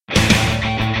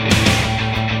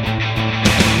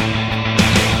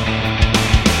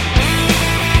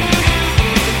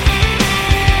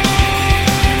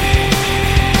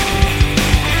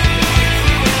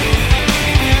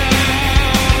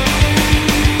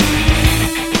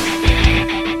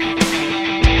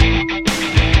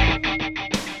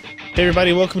Hey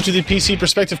everybody, welcome to the PC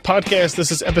Perspective Podcast.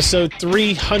 This is episode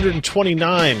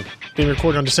 329, being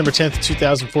recorded on December 10th,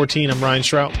 2014. I'm Ryan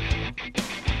Shrout.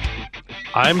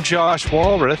 I'm Josh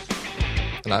Walrath.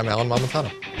 And I'm Alan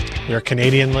Mamatano. We are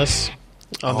Canadian-less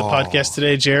on the podcast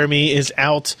today. Jeremy is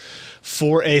out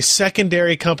for a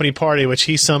secondary company party, which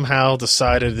he somehow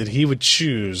decided that he would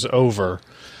choose over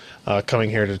coming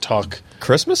here to talk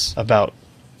Christmas? about...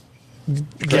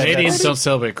 Canadians don't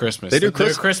celebrate Christmas. They do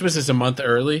Their Christmas is a month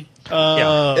early.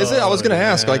 Yeah. Is it? I was going to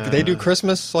ask. Like, they do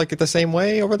Christmas like the same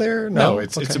way over there? No,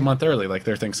 it's a month early, like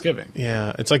their Thanksgiving.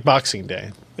 Yeah, it's like Boxing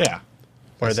Day, Yeah.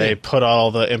 where they put all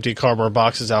the empty cardboard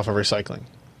boxes out for recycling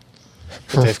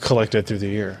that they've collected through the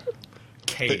year.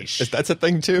 Cash. That's a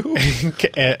thing too. And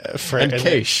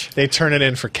cache. They turn it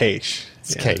in for cache.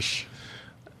 It's cache.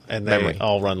 And they Memory.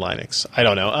 all run Linux. I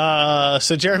don't know.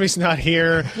 So Jeremy's not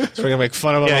here, so we're going to make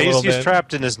fun of him a little bit. He's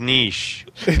trapped in his niche.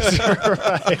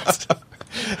 Right.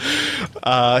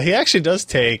 He actually does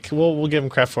take, we'll give him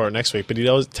crap for it next week, but he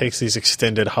always takes these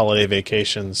extended holiday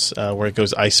vacations where he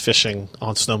goes ice fishing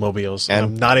on snowmobiles. And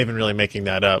I'm not even really making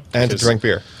that up. And to drink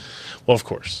beer. Well, of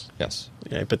course. Yes.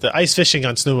 Yeah, but the ice fishing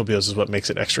on snowmobiles is what makes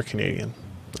it extra Canadian,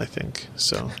 I think.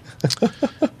 So...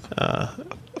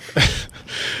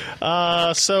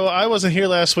 So I wasn't here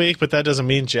last week, but that doesn't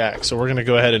mean jack. So we're going to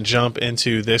go ahead and jump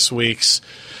into this week's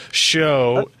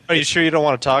show. Are you sure you don't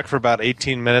want to talk for about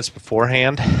 18 minutes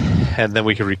beforehand? And then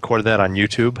we can record that on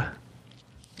YouTube?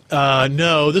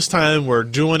 No, this time we're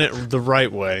doing it the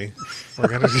right way. We're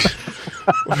gonna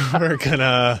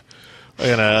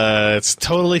it's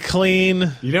totally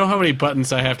clean. You know how many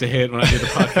buttons I have to hit when I do the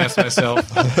podcast myself?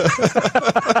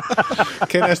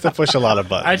 Ken has to push a lot of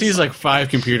buttons. I have to use like 5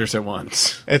 computers at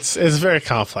once. It's very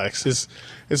complex. It's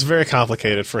very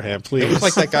complicated for him. Please, It's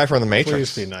like that guy from The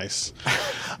Matrix. please be nice.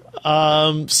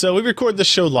 So we record the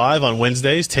show live on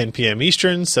Wednesdays, 10 p.m.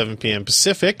 Eastern, 7 p.m.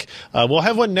 Pacific. We'll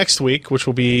have one next week, which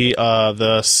will be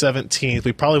the 17th.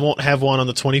 We probably won't have one on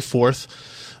the 24th,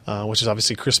 which is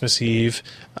obviously Christmas Eve.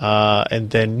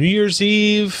 And then New Year's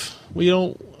Eve,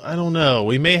 I don't know.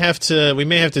 We may have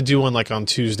to do one like on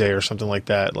Tuesday or something like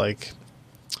that. Like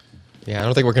Yeah, I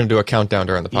don't think we're going to do a countdown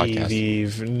during the podcast.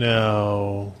 Eve,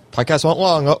 no. Podcast went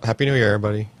long. Oh, Happy New Year,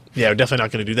 everybody. Yeah, we're definitely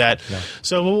not going to do that. No.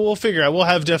 So we'll figure out. We'll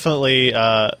have definitely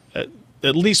at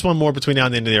least one more between now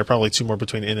and the end of the year, probably 2 more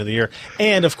between the end of the year.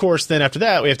 And, of course, then after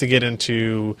that, we have to get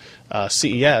into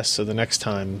CES. So the next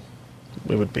time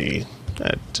we would be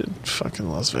at fucking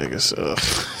Las Vegas. Ugh.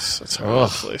 That's a horrible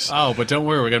place. Oh, but don't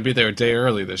worry, we're going to be there a day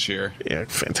early this year. Yeah,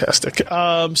 fantastic.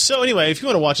 So anyway, if you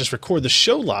want to watch us record the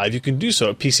show live, you can do so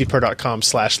at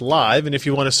pcper.com/live. And if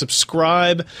you want to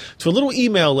subscribe to a little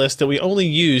email list that we only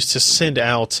use to send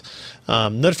out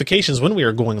notifications when we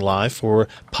are going live for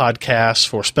podcasts,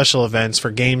 for special events, for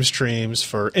game streams,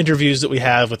 for interviews that we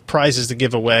have with prizes to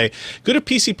give away, go to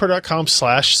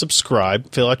pcper.com/subscribe,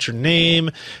 fill out your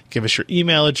name, give us your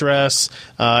email address,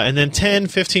 and then 10,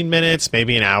 15 minutes,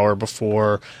 maybe an hour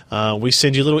before we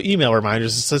send you little email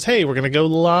reminders that says, hey, we're going to go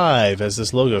live, as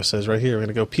this logo says right here. We're going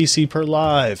to go PC per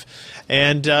live.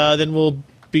 And then we'll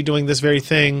be doing this very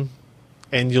thing,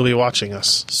 and you'll be watching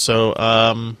us. So,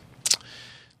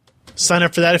 sign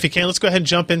up for that if you can. Let's go ahead and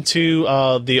jump into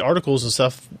the articles and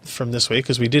stuff from this week,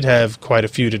 because we did have quite a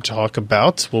few to talk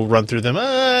about. We'll run through them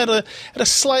at a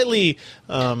slightly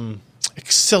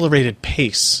accelerated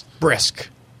pace. Brisk.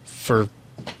 For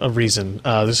a reason.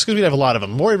 This is because we have a lot of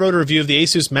them. Maury wrote a review of the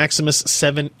Asus Maximus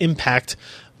 7 Impact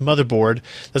motherboard.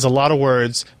 There's a lot of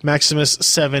words. Maximus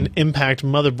 7 Impact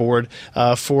motherboard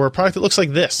for a product that looks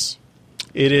like this.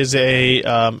 It is a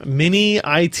mini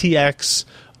ITX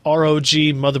ROG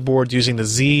motherboard using the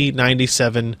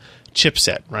Z97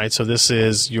 chipset, right? So this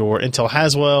is your Intel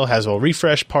Haswell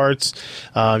refresh parts.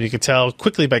 You can tell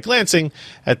quickly by glancing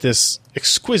at this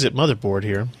exquisite motherboard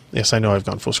here. Yes, I know I've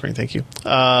gone full screen, thank you.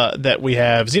 That we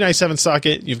have Z97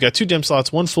 socket, you've got 2 DIMM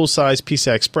slots, 1 full-size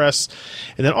PCI Express,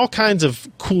 and then all kinds of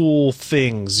cool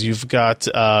things. You've got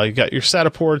your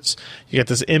SATA ports, you got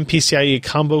this MPCIe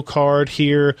combo card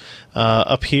here.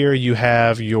 Up here you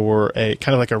have your kind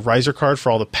of like a riser card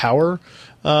for all the power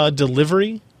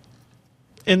delivery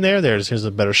in there. Here's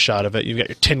a better shot of it. You've got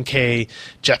your 10K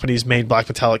Japanese made black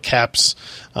metallic caps,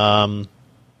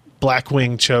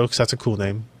 Blackwing chokes. That's a cool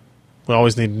name. We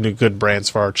always need new good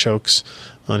brands for our chokes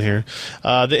on here.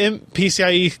 The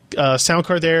MPCIe sound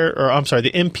card there, or I'm sorry,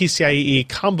 the MPCIe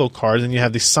combo card. Then you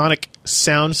have the Sonic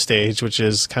Sound Stage, which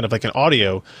is kind of like an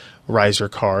audio riser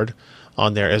card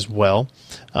on there as well.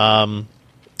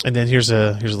 And then here's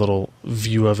a little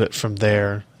view of it from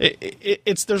there.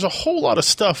 There's a whole lot of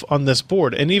stuff on this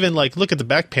board, and even like look at the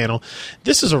back panel.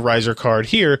 This is a riser card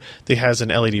here that has an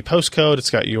LED postcode.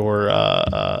 It's got your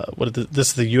this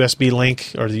is the USB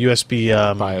link or the USB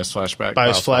BIOS flashback.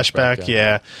 BIOS flashback.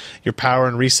 Yeah, your power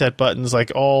and reset buttons,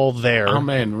 like all there. Oh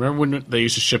man, remember when they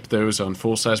used to ship those on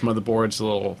full size motherboards? The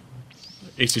little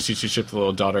ACC shipped the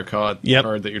little daughter card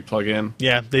that you'd plug in.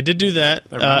 Yeah, they did do that,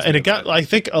 and it got. I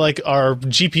think like our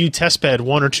GPU testbed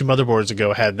 1 or 2 motherboards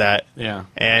ago had that. Yeah,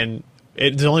 and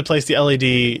the only place the LED.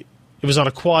 It was on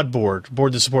a quad board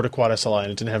that supported quad SLI,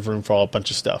 and it didn't have room for a bunch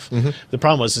of stuff. Mm-hmm. The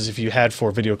problem was if you had 4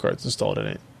 video cards installed in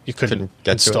it, you couldn't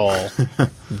install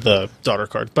the daughter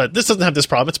card. But this doesn't have this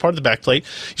problem. It's part of the backplate.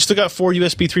 You still got 4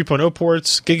 USB 3.0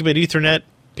 ports, gigabit Ethernet,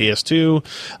 PS2.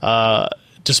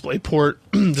 DisplayPort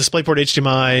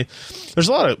HDMI. There's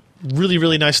a lot of really,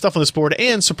 really nice stuff on this board,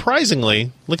 and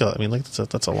surprisingly, look at that. I mean, that's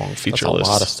a long feature list. That's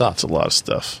a lot of stuff. It's a lot of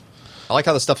stuff. I like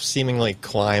how the stuff seemingly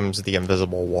climbs the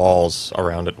invisible walls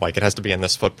around it. Like, it has to be in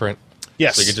this footprint.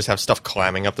 Yes. So you could just have stuff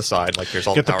climbing up the side. Like, there's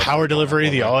all the power delivery,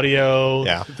 the audio.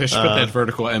 Yeah. They should put that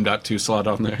vertical M.2 slot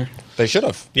on there. They should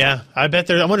have. Yeah. I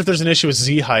wonder if there's an issue with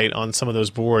Z height on some of those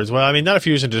boards. Well, I mean, not if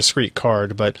you're using a discrete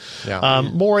card, but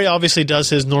Mori obviously does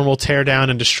his normal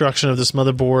teardown and destruction of this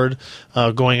motherboard,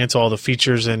 going into all the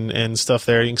features and stuff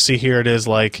there. You can see here it is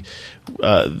like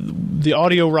the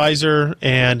audio riser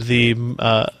and the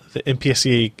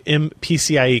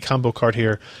MPCIe combo card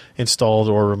here installed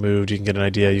or removed. You can get an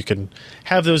idea. You can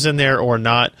have those in there or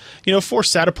not. 4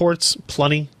 SATA ports,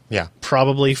 plenty. Yeah.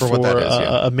 Probably for what that is,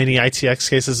 a mini ITX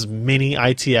case. This is mini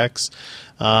ITX.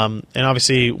 And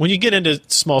obviously, when you get into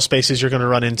small spaces, you're going to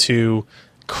run into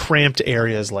cramped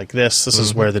areas like this. This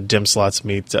is where the DIMM slots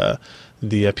meet the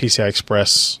PCI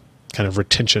Express kind of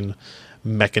retention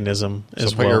mechanism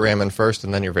as So well. put your RAM in first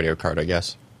and then your video card, I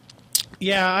guess.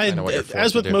 Yeah,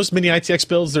 as with do. most mini ITX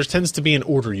builds, there tends to be an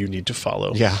order you need to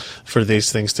follow for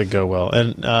these things to go well.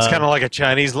 And it's kind of like a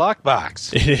Chinese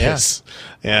lockbox. It is.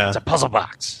 Yeah. It's a puzzle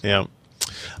box. Yeah.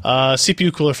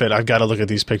 CPU cooler fit. I've got to look at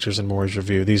these pictures in Maury's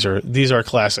review. These are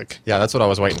classic. Yeah, that's what I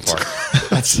was waiting for.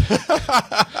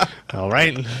 All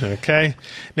right. Okay.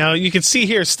 Now you can see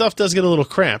here, stuff does get a little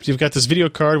cramped. You've got this video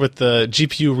card with the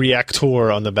GPU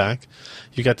reactor on the back.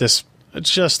 You got this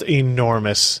just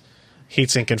enormous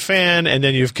heatsink and fan, and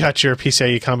then you've got your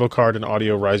PCIe combo card and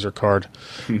audio riser card.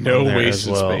 No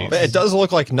wasted space. But it does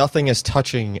look like nothing is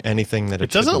touching anything that it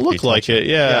doesn't shouldn't look be like touching. it.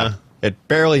 Yeah. It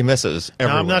barely misses Now,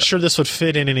 everywhere. I'm not sure this would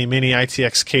fit in any mini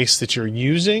ITX case that you're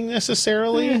using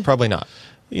necessarily. Probably not.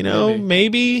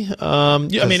 Maybe. I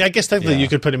mean, I guess technically you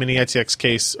could put a mini ITX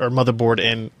case or motherboard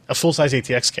in a full-size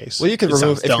ATX case. Well, you could It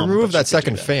remove sounds if dumb, you remove but that could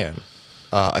second do that. fan.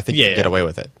 I think you could get away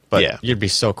with it, but you'd be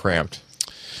so cramped.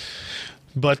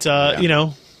 But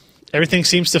everything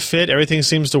seems to fit. Everything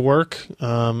seems to work,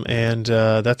 and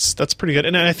that's pretty good.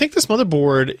 And I think this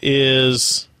motherboard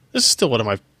is still one of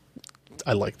my.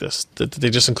 I like this.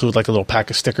 They just include like a little pack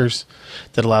of stickers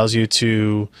that allows you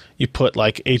put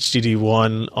like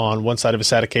HDD1 on one side of a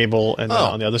SATA cable and then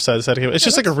on the other side of the SATA cable. It's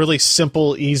just like a really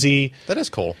simple, easy. That is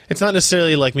cool. It's not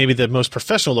necessarily like maybe the most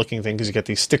professional looking thing because you get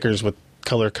these stickers with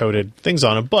color coded things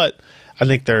on them, but I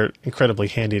think they're incredibly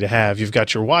handy to have. You've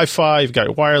got your Wi-Fi, you've got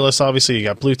your wireless, obviously, you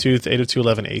got Bluetooth,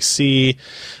 802.11 AC.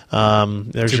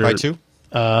 There's 2x2?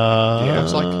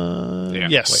 Looks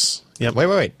like. Yes. Yep.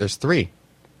 Wait. There's 3.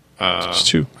 It's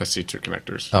 2. I see 2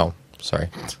 connectors. Oh, sorry.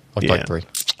 Looked like 3.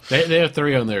 They have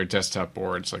 3 on their desktop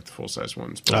boards, like the full-size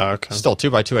ones. But Okay. Still,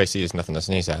 2x2 AC is nothing to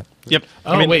sneeze at. Yep.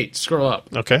 wait, scroll up.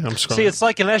 Okay, I'm scrolling. See, it's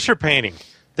like an Escher painting.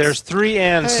 There's 3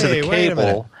 ends to Hey, the wait a minute.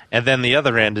 cable, and then the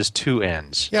other end is 2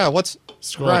 ends. Yeah,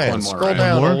 Scroll up Ryan, one more, scroll Ryan.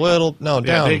 down More? a little. No, Yeah,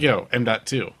 down. there you go.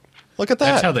 M.2. Look at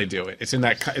That's that. how they do it. It's in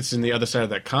it's in the other side of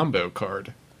that combo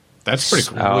card. That's pretty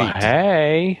cool. Oh,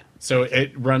 hey. So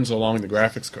it runs along the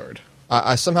graphics card.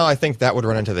 I somehow I think that would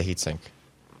run into the heatsink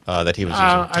that he was using.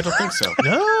 I don't think so.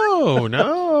 No.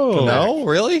 No,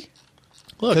 really?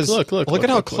 'Cause Look Look at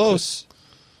how look. close.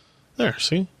 There,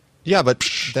 see? Yeah, but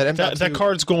that M.2 That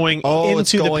card's going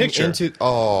it's into going the picture. Into, it's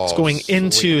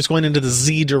going into the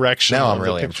Z direction. Now of I'm the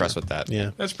really picture. impressed with that.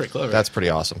 Yeah. That's pretty clever. That's pretty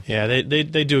awesome. Yeah, they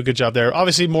do a good job there.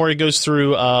 Obviously, Maury goes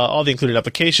through all the included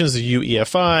applications, the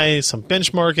UEFI, some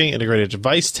benchmarking, integrated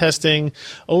device testing,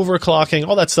 overclocking,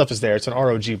 all that stuff is there. It's an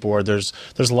ROG board. There's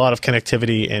a lot of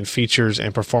connectivity and features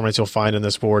and performance you'll find in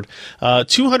this board.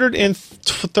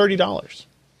 $230.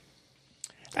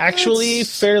 Actually,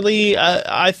 fairly,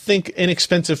 I think,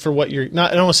 inexpensive for what you're.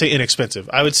 Not, I don't want to say inexpensive.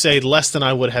 I would say less than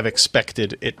I would have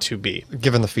expected it to be.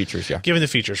 Given the features, yeah. Given the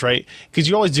features, right? Because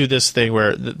you always do this thing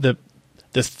where the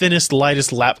the thinnest,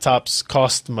 lightest laptops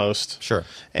cost the most. Sure.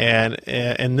 And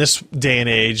in this day and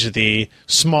age, the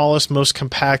smallest, most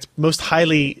compact, most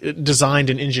highly designed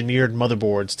and engineered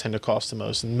motherboards tend to cost the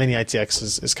most. And Mini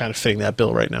ITX is kind of fitting that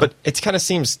bill right now. But it kind of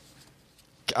seems,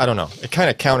 I don't know, it kind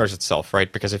of counters itself,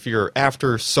 right? Because if you're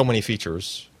after so many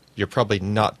features, you're probably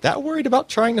not that worried about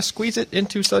trying to squeeze it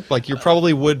into such, like you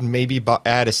probably would maybe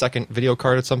add a second video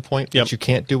card at some point, Yep. which you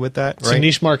can't do with that, It's right? a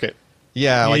niche market.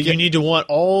 Yeah, like you need to want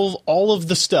all of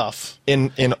the stuff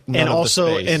in none and of the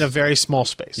also space. in a very small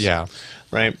space. Yeah.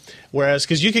 Right. Whereas,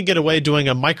 because you could get away doing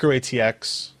a micro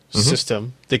ATX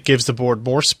system that gives the board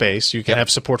more space. You can Yep. have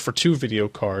support for 2 video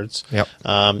cards. Yep.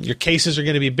 Your cases are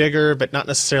going to be bigger, but not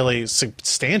necessarily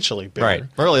substantially bigger. Right.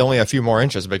 Really only a few more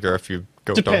inches bigger if you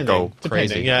don't go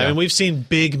crazy. Yeah, and we've seen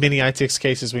big mini ITX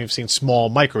cases. We've seen small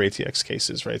micro ATX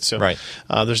cases, right? So Right.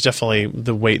 There's definitely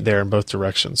the weight there in both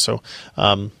directions. So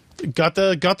got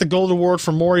the gold award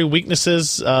for Mori. Weaknesses,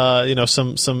 some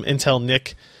Intel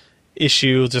NIC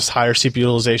issue, just higher CPU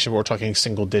utilization. But we're talking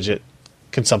single digit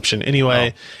consumption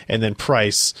anyway, and then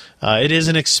price. It is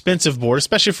an expensive board,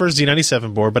 especially for a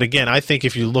Z97 board. But again, I think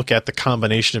if you look at the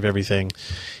combination of everything,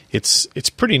 it's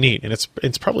pretty neat, and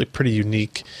it's probably pretty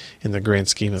unique in the grand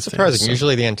scheme of Surprising. things. So,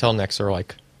 Usually the Intel NICs are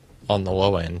like on the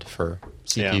low end for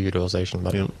CPU Yeah. utilization.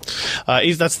 But yeah.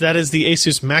 That is the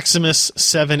Asus Maximus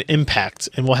 7 Impact,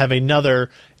 and we'll have another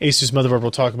Asus motherboard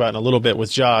we'll talk about in a little bit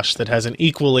with Josh that has an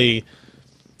equally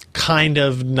kind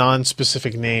of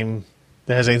non-specific name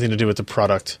that has anything to do with the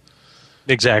product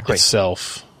Exactly.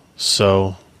 itself.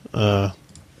 So, where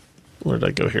did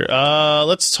I go here?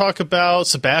 Let's talk about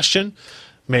Sebastian.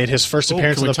 Made his first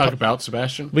appearance Can on we the talk about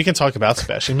Sebastian? We can talk about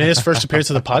Sebastian. Made his first appearance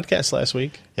on the podcast last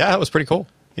week. yeah, that was pretty cool.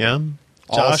 Yeah.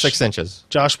 All 6 inches.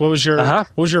 Josh, what was your Uh-huh.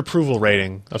 approval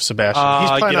rating of Sebastian? He's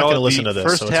probably not going to listen to this.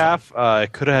 First so it's half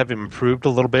could have improved a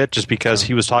little bit just because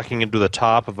he was talking into the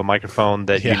top of a microphone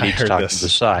that Yeah, you I need to heard talk this. to the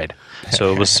side.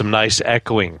 So it was some nice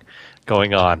echoing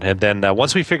going on. And then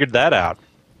once we figured that out,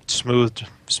 smoothed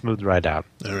right out.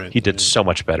 All right. He did so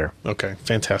much better. Okay,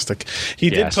 fantastic. He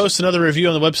did Yes. post another review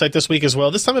on the website this week as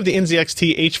well, this time of the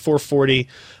NZXT H440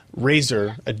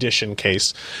 Razer Edition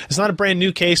case. It's not a brand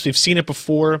new case. We've seen it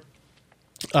before.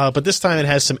 But this time it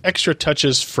has some extra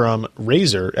touches from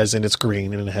Razer, as in it's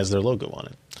green, and it has their logo on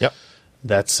it. Yep.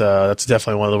 That's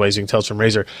definitely one of the ways you can tell it's from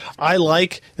Razer.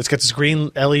 It's got this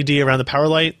green LED around the power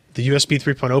light. The USB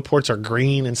 3.0 ports are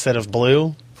green instead of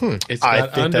blue. It's I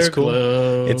got think that's cool.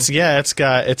 underglow.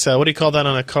 It's what do you call that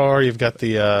on a car? You've got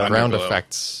the Ground Underglow.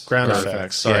 effects. ground Ground effects.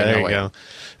 effects. Sorry, Yeah, there no, you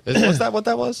wait. go. Was that what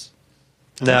that was?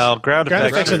 No, ground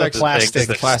effects are the thing. plastic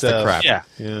The plastic stuff. crap. Yeah.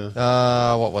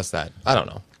 Yeah. What was that? I don't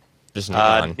know. Just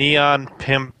neon. Neon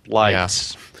pimp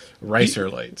lights. Ricer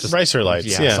lights. Ricer lights.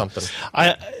 Yeah, Yeah, something.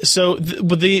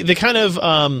 The kind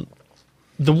of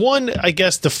the one, I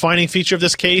guess, defining feature of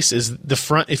this case is the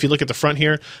front. If you look at the front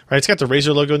here, right, it's got the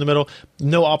Razer logo in the middle.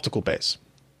 No optical bays.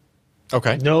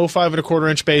 Okay. No 5 1/4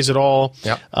 inch bays at all.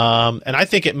 Yep. And I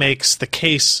think it makes the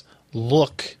case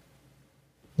look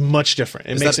much different.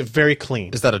 It makes that- it very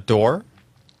clean. Is that a door?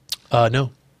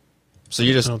 No, So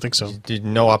you just I don't think so.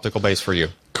 No optical base for you.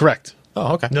 correct.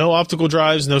 Oh, okay. No optical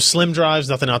drives, no slim drives,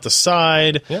 nothing out the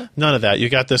side. Yeah. None of that. You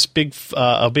got this big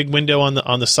window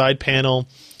on the side panel,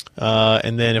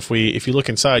 and then if you look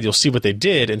inside, you'll see what they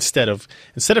did instead of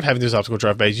having those optical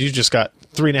drive bays. You just got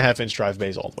 3.5 inch drive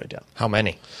bays all the way down. How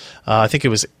many? I think it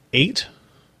was 8.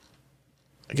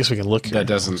 I guess we can look. That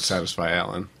doesn't satisfy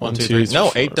Alan. 1, 2, 3. 3. No,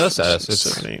 4, 8 does 5, that. 6,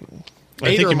 It's 7, 8. I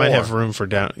 8 think or you might more. have room for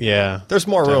down. Yeah, There's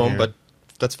more down room, here. but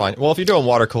that's fine. Well, if you're doing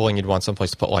water cooling, you'd want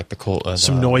someplace to put like the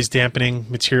some noise dampening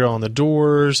material on the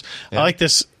doors. Yeah. I like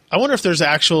this. I wonder if there's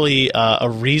actually a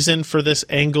reason for this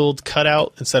angled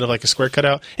cutout instead of like a square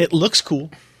cutout. It looks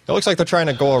cool. It looks like they're trying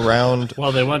to go around.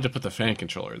 Well, they wanted to put the fan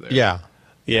controller there. Yeah.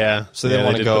 Yeah. So they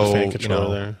want to did put a go. fan controller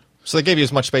there. So they gave you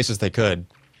as much space as they could.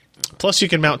 Plus, you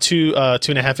can mount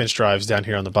 2.5 inch drives down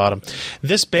here on the bottom.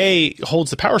 This bay holds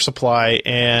the power supply,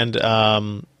 and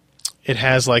it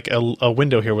has like a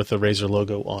window here with the Razer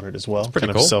logo on it as well. pretty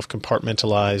kind cool. of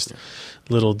self-compartmentalized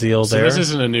little deal So there. this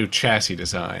isn't a new chassis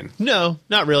design No,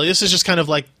 not really. This is just kind of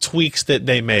like tweaks that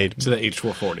they made. to the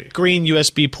H440. Green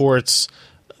USB ports,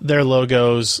 their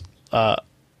logos,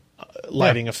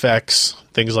 lighting effects,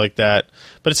 things like that.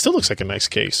 But it still looks like a nice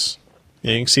case.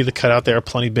 Yeah, you can see the cutout there,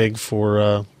 plenty big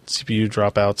for CPU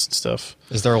dropouts and stuff.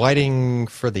 Is there lighting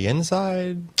for the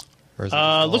inside? Or is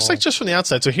it Looks like just from the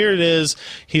outside. So here it is.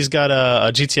 He's got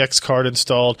a GTX card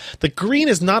installed. The green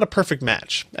is not a perfect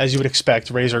match, as you would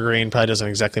expect. Razer green probably doesn't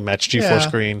exactly match GeForce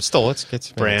green. Still,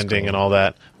 it's Branding and all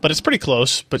that, but it's pretty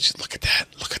close. But look at that!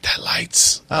 Look at that light!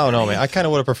 lights. I don't know, man. I kind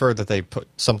of would have preferred that they put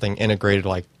something integrated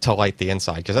like to light the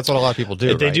inside, because that's what a lot of people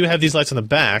do. They right? do have these lights on the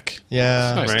back.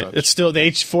 Yeah. Nice Right. touch. It's still the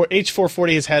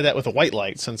H440 has had that with a white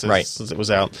light since it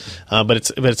was out, but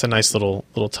it's a nice little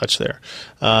touch there.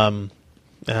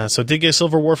 So did get a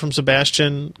silver war from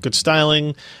Sebastian. Good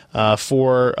styling.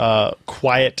 For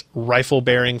quiet rifle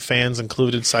bearing fans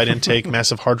included. Side intake,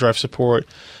 massive hard drive support.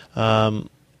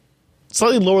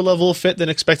 Slightly lower level of fit than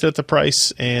expected at the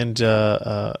price, and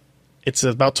it's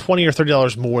about $20 or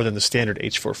 $30 more than the standard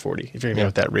H440 if you're going to go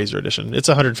with that Razor edition. It's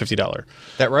 $150.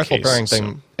 That rifle case, bearing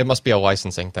thing, so- it must be a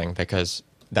licensing thing, because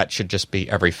that should just be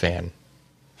every fan.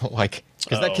 Like,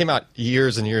 because that came out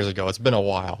years and years ago. It's been a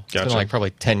while. It's Gotcha. been like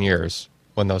probably 10 years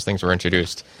when those things were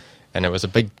introduced. And it was a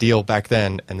big deal back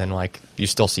then, and then like you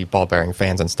still see ball bearing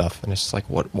fans and stuff, and it's just like,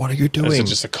 what are you Is doing? it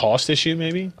just a cost issue,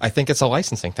 maybe? I think it's a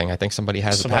licensing thing. I think somebody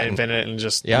has Somebody a patent. invented it and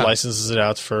just Yeah. licenses it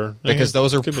out for... Because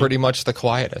those are Could be. pretty much the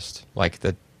quietest. Like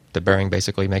the bearing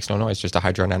basically makes no noise, just a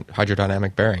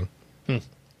hydrodynamic bearing. It's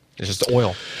just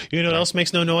oil. You know what else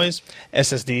makes no noise?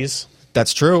 SSDs.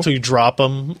 That's true. So you drop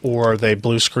them, or they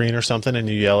blue screen or something, and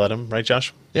you yell at them, right,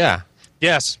 Josh? Yeah.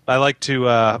 Yes, I like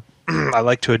to I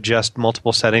like to adjust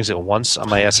multiple settings at once on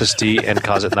my SSD and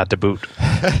cause it not to boot.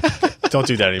 Don't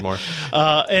do that anymore.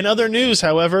 In other news,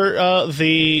 however,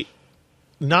 the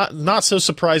not so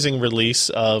surprising release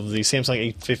of the Samsung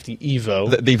 850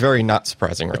 EVO The very not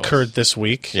surprising release. occurred this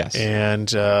week. Yes.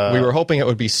 And We were hoping it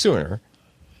would be sooner.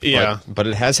 yeah. But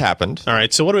it has happened. All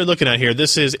right. So what are we looking at here?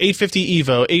 This is 850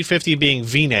 EVO. 850 being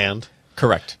VNAND.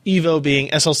 Correct. EVO being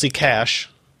SLC cache.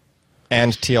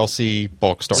 And TLC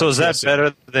bulk storage. So is that Yes.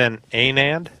 better than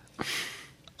ANAND?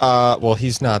 Well,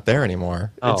 he's not there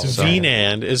anymore. It's so-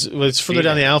 VNAND. It's further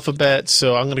down the alphabet,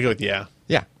 so I'm going to go with yeah.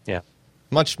 Yeah. Yeah.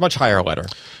 Much higher letter.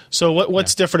 So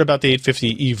what's different about the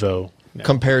 850 EVO? now?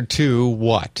 Compared to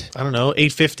what? I don't know,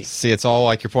 850. See, it's all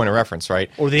like your point of reference, right?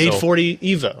 Or the So- 840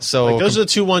 EVO. so Like, those are the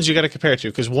two ones you got to compare it to,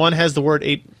 because one has the word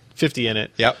 850 in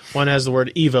it. Yep. One has the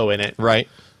word EVO in it. Right.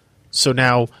 So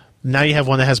now you have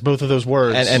one that has both of those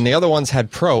words. And the other ones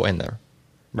had Pro in there.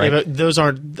 Yeah, Right. but those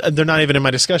aren't. They're not even in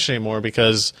my discussion anymore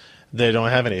because they don't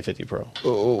have an 850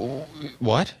 Pro.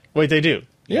 What? Wait, they do.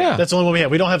 Yeah. That's the only one we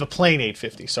have. We don't have a plain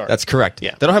 850. Sorry. That's correct.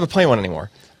 Yeah. They don't have a plain one anymore.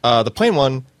 The plain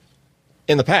one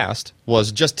in the past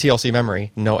was just TLC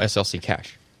memory, no SLC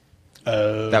cache.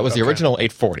 That was the okay. original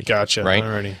 840. Gotcha. Right.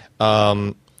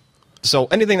 Alrighty. So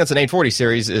anything that's an 840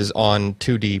 series is on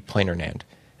 2D planar NAND.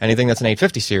 Anything that's an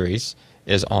 850 series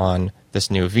is on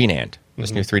this new VNAND, this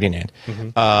new 3D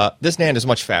NAND. This NAND is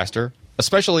much faster,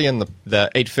 especially in the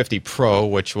 850 Pro,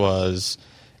 which was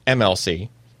MLC,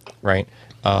 right?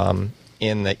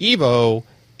 In the Evo,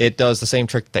 it does the same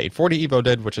trick that the 840 Evo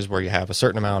did, which is where you have a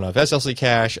certain amount of SLC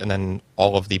cache, and then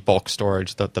all of the bulk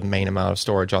storage, the main amount of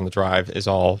storage on the drive, is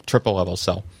all triple level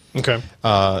cell. Okay.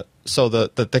 So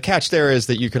the catch there is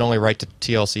that you can only write to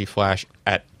TLC flash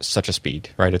at such a speed,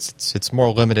 right? It's more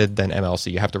limited than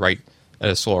MLC. You have to write at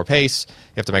a slower pace. You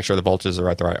have to make sure the voltages are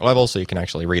at the right level so you can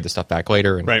actually read the stuff back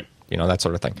later, and Right. that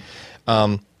sort of thing.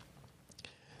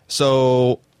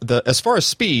 So as far as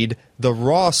speed, the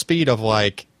raw speed of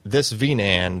like this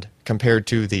VNAND compared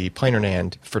to the planar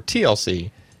NAND for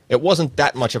TLC, it wasn't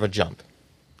that much of a jump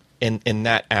in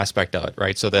that aspect of it,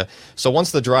 right? So once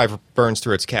the drive burns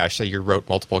through its cache, say you wrote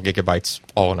multiple gigabytes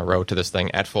all in a row to this thing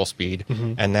at full speed,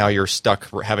 and now you're stuck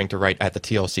having to write at the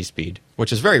TLC speed,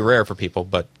 which is very rare for people,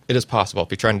 but it is possible if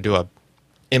you're trying to do a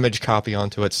image copy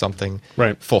onto it, something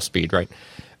Right. full speed, right?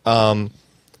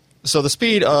 So the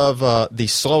speed of the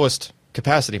slowest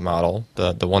capacity model,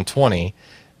 the 120,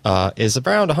 is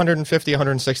around 150,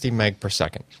 160 meg per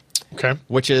second, Okay.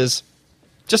 which is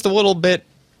just a little bit,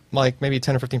 like maybe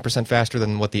 10 or 15% faster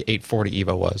than what the 840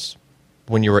 EVO was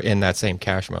when you were in that same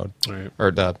cache mode, Right.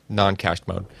 or the non-cached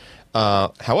mode.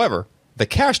 However, the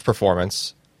cached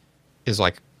performance is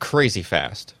like crazy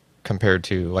fast compared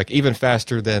to like even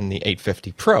faster than the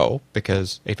 850 Pro,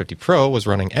 because 850 Pro was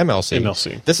running MLC.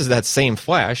 MLC. This is that same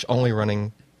flash only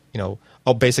running,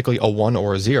 basically a 1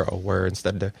 or a 0, where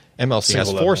instead the MLC has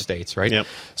Single 4 level. states, right? Yep.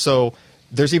 So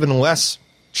there's even less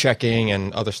checking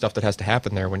and other stuff that has to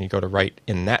happen there when you go to write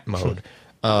in that mode.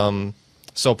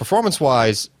 So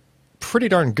performance-wise, pretty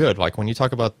darn good. Like when you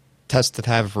talk about tests that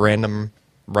have random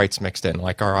writes mixed in,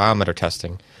 like our iometer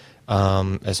testing,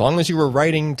 as long as you were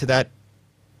writing to that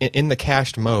in the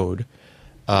cached mode,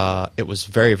 it was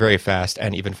very, very fast,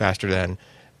 and even faster than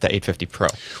the 850 Pro.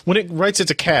 When it writes it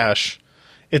to cache,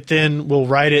 it then will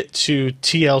write it to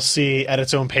TLC at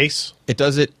its own pace. It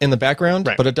does it in the background,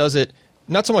 Right. but it does it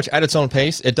not so much at its own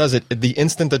pace. It does it the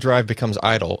instant the drive becomes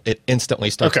idle. It instantly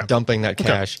starts Okay. dumping that Okay.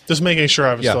 cache. Just making sure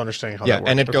I was still understanding how that works.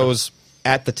 and it Okay. goes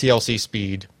at the TLC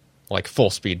speed, like full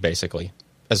speed, basically,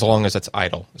 as long as it's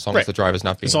idle, as long as the drive is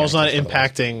not being. As long as it's not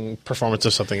otherwise. impacting performance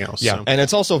of something else. Yeah, so. and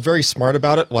it's also very smart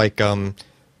about it. Like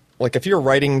if you're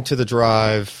writing to the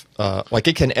drive, like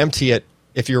it can empty it.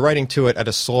 If you're writing to it at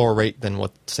a slower rate than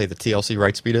what, say, the TLC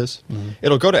write speed is,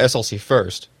 it'll go to SLC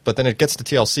first, but then it gets to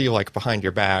TLC like behind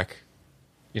your back.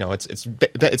 You know, it's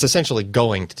essentially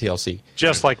going to TLC.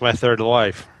 Just like my third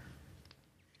life.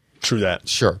 True that.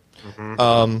 Sure.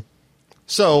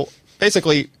 So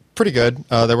basically, pretty good.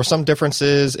 There were some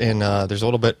differences in. There's a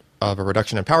little bit of a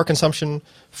reduction in power consumption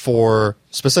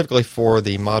specifically for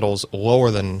the models lower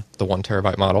than the 1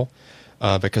 terabyte model.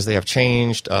 Because they have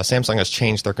changed, Samsung has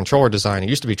changed their controller design. It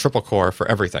used to be triple core for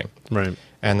everything. Right.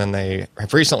 And then they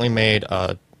have recently made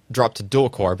a drop to dual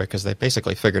core because they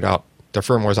basically figured out their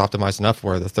firmware was optimized enough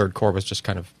where the third core was just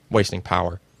kind of wasting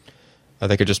power.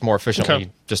 They could just more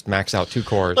efficiently just max out 2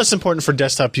 cores. Less important for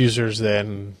desktop users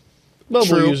than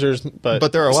mobile users,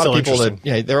 but there are a lot of people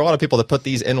that there are a lot of people that put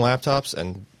these in laptops,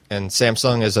 and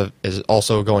Samsung is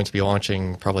also going to be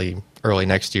launching probably early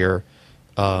next year.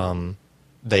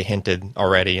 They hinted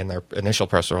already in their initial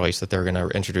press release that they're going to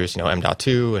introduce,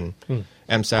 M.2 and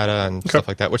mSATA and stuff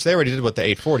like that, which they already did with the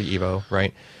 840 Evo,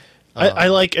 right? I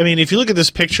mean, if you look at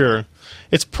this picture,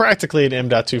 it's practically an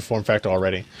M.2 form factor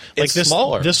already. It's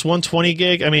smaller. This 120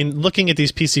 gig, I mean, looking at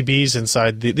these PCBs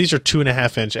inside, these are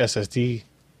 2.5-inch SSD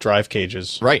drive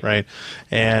cages. Right. Right.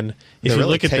 And if They're you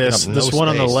really look at taking this up no one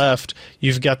on the space. left,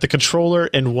 you've got the controller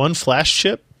and 1 flash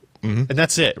chip, and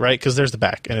that's it, right? Because there's the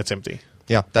back, and it's empty.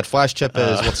 Yeah, that flash chip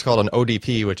is what's called an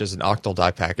ODP, which is an octal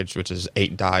die package, which is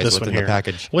 8 dies This one within the here.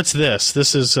 package. What's this?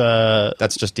 This is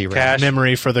That's just DRAM. Cache.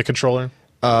 memory for the controller?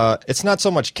 It's not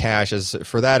so much cache as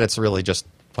for that. It's really just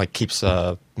like keeps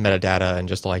metadata and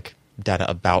just like data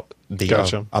about the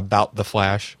Gotcha. about the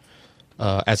flash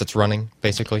as it's running,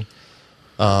 basically.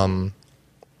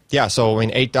 Yeah, so I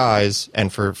mean 8 dies,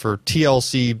 and for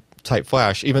TLC type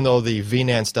flash, even though the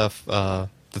VNAND stuff,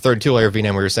 the 32-layer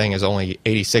VNAND we were saying is only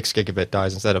 86 gigabit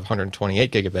dies instead of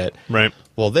 128 gigabit. Right.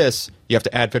 Well, this you have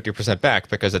to add 50% back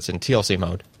because it's in TLC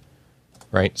mode,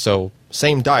 right? So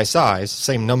same die size,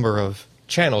 same number of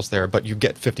channels there, but you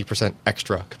get 50%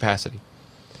 extra capacity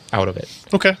out of it,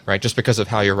 Okay. right? Just because of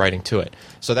how you're writing to it.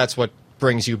 So that's what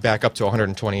brings you back up to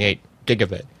 128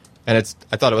 gigabit. And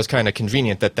I thought it was kind of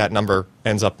convenient that number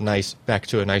ends up back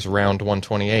to a nice round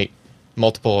 128,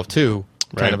 multiple of 2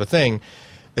 kind Right. of a thing.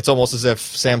 It's almost as if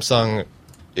Samsung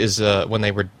is, when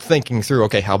they were thinking through,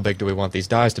 okay, how big do we want these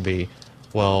dies to be?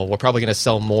 Well, we're probably going to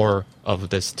sell more of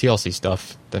this TLC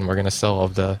stuff than we're going to sell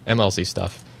of the MLC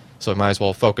stuff. So we might as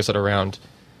well focus it around,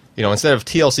 instead of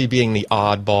TLC being the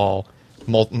oddball,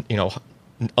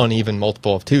 uneven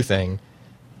multiple of 2 thing,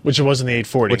 Which it was in the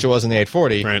 840. which it was in the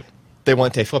 840, Right.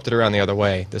 they flipped it around the other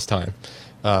way this time.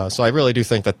 So I really do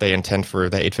think that they intend for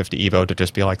the 850 Evo to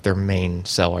just be like their main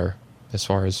seller as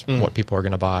far as what people are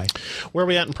going to buy. Where are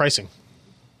we at in pricing?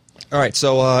 All right,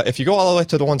 so if you go all the way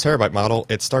to the 1 terabyte model,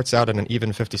 it starts out at an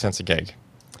even 50 cents a gig.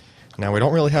 Now, we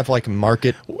don't really have like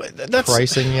market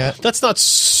pricing yet. That's not.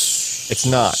 It's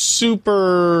not.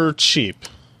 Super cheap.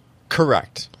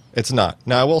 Correct. It's not.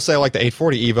 Now, I will say like the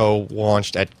 840 Evo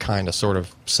launched at kind of sort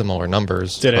of similar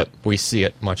numbers, Did but it? we see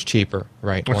it much cheaper,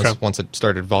 right? Okay. Once it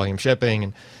started volume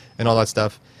shipping and all that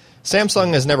stuff.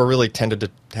 Samsung has never really tended to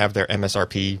have their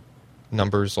MSRP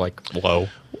numbers like low.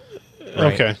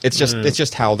 Right? Okay. It's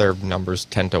just how their numbers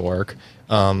tend to work.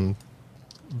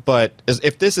 But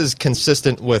if this is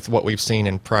consistent with what we've seen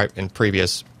in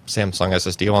previous Samsung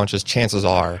SSD launches, chances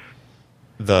are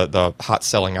the hot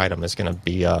selling item is going to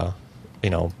be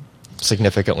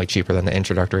significantly cheaper than the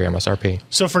introductory MSRP.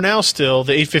 So for now, still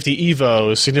the 850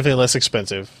 Evo is significantly less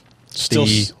expensive. Still,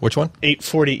 Which one?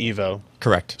 840 Evo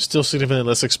Correct. still significantly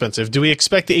less expensive. Do we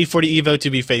expect the 840 Evo to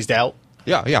be phased out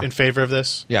Yeah. in favor of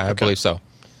this? Yeah, I believe so.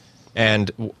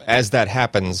 And as that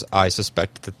happens, I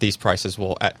suspect that these prices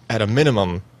will, at a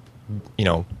minimum,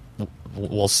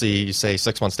 we'll see, say,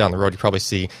 6 months down the road, you probably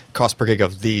see cost per gig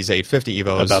of these 850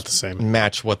 Evos About the same.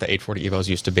 match what the 840 Evos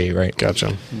used to be, right?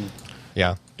 Gotcha.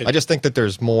 Yeah. I just think that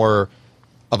there's more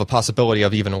of a possibility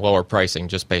of even lower pricing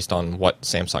just based on what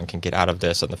Samsung can get out of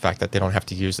this and the fact that they don't have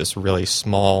to use this really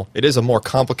small... It is a more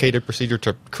complicated procedure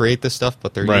to create this stuff,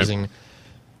 but they're Right. using...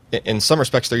 In some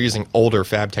respects, they're using older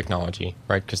fab technology,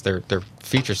 right? Because their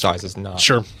feature size is not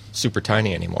super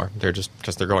tiny anymore. They're just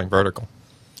because they're going vertical.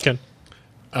 Okay.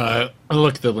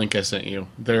 Look at the link I sent you.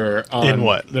 They're on, In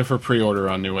what? They're for pre-order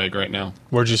on Newegg right now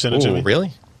Where'd you send it to me?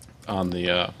 Really? on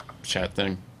the chat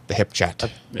thing. The hip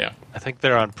chat. Yeah, I think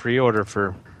they're on pre-order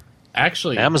for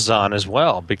actually, Amazon as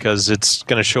well because it's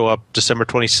going to show up December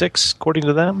 26th, according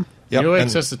to them. Yep. Newegg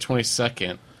And says the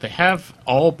 22nd. They have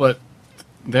all but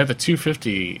they have the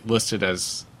 250 listed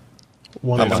as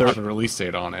One they of don't the have a release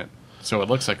date on it. So it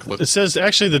looks like It says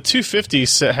actually the 250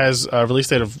 has a release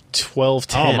date of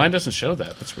 12/10. oh, mine doesn't show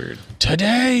that. That's weird.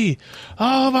 Today.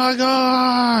 Oh my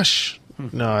gosh.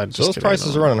 No, I'm just So those kidding.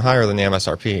 prices are running higher than the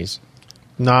MSRPs.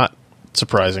 Not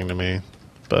surprising to me,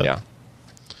 but Yeah.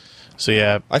 So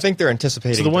yeah. I think they're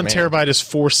anticipating. So the 1 demand. terabyte is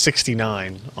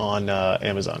 $469 on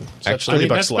Amazon. So that's Actually, $30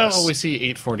 that's about less. what we see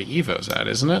 840 Evos at,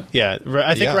 isn't it? Yeah,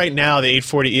 I think Yeah. right now the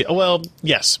 840. Well,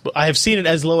 yes, but I have seen it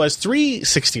as low as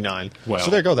 $369. Well, So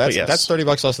there you go. That's yes. that's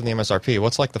 $30 less than the MSRP.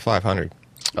 What's like the 500?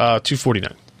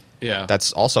 $249. yeah.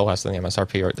 That's also less than the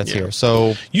MSRP that's Yeah. here.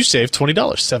 So You saved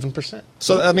 $20, 7%.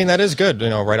 I mean that is good.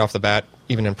 Right off the bat,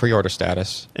 even in pre-order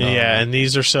status. Yeah, and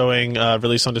these are showing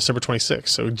release on December 26th,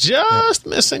 so just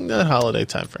missing that holiday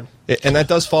time frame. And that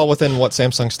does fall within what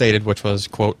Samsung stated, which was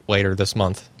quote later this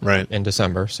month, Right. in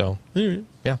December. So Mhm.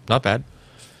 yeah, not bad.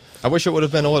 I wish it would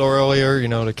have been a little earlier,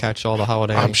 to catch all the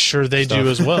holiday. I'm sure they stuff. do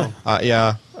as well.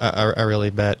 Yeah, I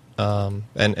really bet. And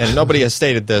nobody has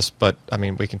stated this, but I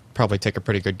mean, we can probably take a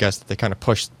pretty good guess that they kind of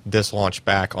pushed this launch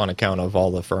back on account of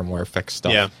all the firmware fix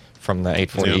stuff Yeah. from the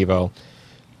 840 Yeah.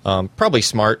 Evo. Probably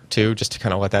smart too, just to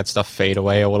kind of let that stuff fade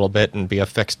away a little bit and be a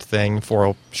fixed thing for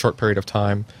a short period of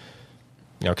time.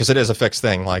 Because it is a fixed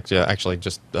thing. Like actually,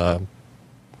 just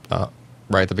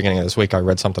right at the beginning of this week, I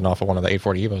read something off of one of the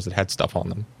 840 Evos that had stuff on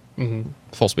them,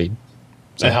 full speed.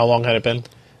 And how long had it been?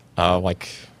 Like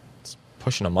it's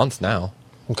pushing a month now.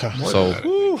 Okay. So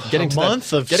getting a to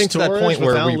month that, of getting to that storage point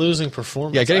where without we losing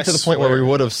performance. yeah, getting I to the point where swear. we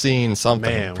would have seen something.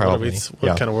 Man, probably.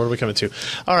 what kind of world are we coming to?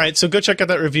 All right, so go check out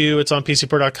that review. It's on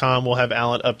PCPro.com. We'll have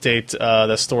Alan update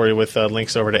that story with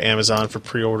links over to Amazon for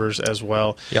pre-orders as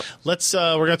well. Yep. We're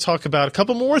going to talk about a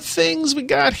couple more things we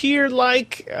got here,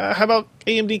 like how about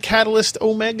AMD Catalyst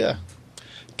Omega?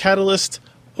 Catalyst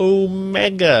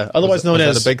Omega, otherwise known Was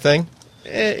as that a big thing?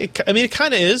 it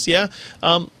kind of is, yeah.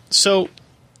 So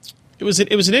it was an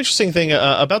interesting thing.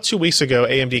 About 2 weeks ago,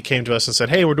 AMD came to us and said,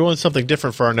 "Hey, we're doing something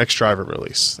different for our next driver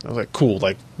release." And I was like, "Cool!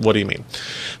 Like, what do you mean?"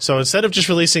 So instead of just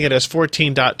releasing it as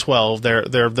 14.12,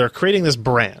 they're creating this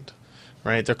brand,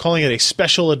 right? They're calling it a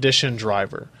special edition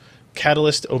driver,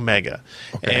 Catalyst Omega,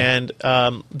 and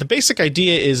the basic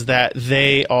idea is that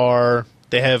they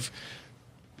have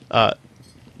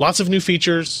lots of new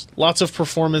features, lots of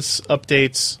performance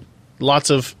updates, lots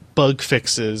of bug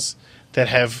fixes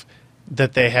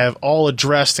that they have all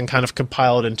addressed and kind of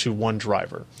compiled into one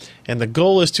driver. And the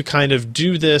goal is to kind of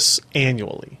do this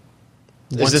annually,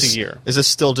 once a year. Is this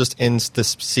still just in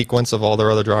this sequence of all their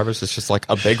other drivers? It's just like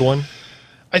a big one?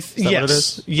 Yes, what it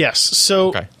is? yes. So,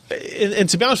 Okay. and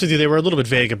to be honest with you, they were a little bit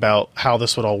vague about how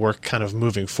this would all work, kind of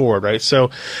moving forward, right? So,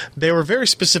 they were very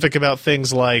specific about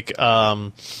things like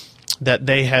that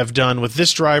they have done with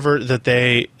this driver, that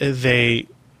they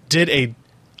did a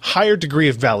higher degree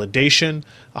of validation,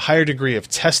 a higher degree of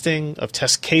testing of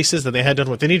test cases than they had done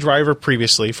with any driver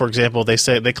previously. For example, they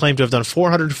claim to have done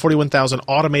 441,000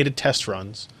 automated test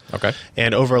runs. Okay.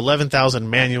 And over 11,000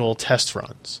 manual test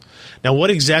runs. Now, what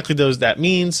exactly that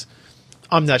means,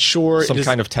 I'm not sure. Some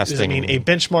kind of Does it testing. mean a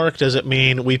benchmark? Does it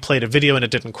mean we played a video and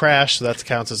it didn't crash, so that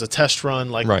counts as a test run?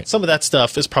 Like, Right. some of that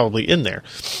stuff is probably in there.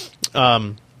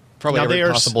 Probably Now every they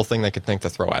are possible thing they could think to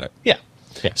throw at it. Yeah.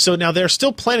 Yeah. So now they're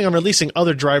still planning on releasing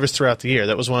other drivers throughout the year.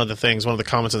 That was one of the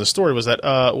comments in the story was that,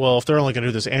 well, if they're only going to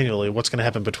do this annually, what's going to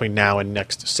happen between now and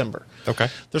next December? Okay.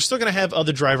 They're still going to have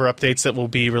other driver updates that will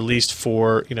be released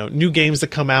for, new games that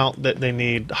come out that they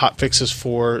need hot fixes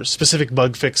for, specific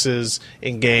bug fixes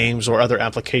in games or other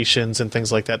applications and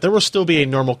things like that. There will still be a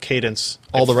normal cadence.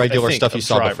 All the regular I think, stuff of you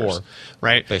saw drivers, before,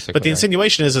 right? basically, But the right.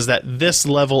 insinuation is that this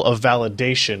level of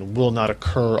validation will not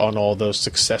occur on all those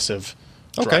successive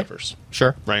drivers.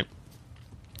 Sure. Right.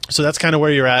 So that's kind of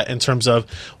where you're at in terms of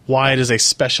why it is a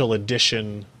special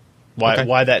edition,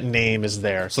 why that name is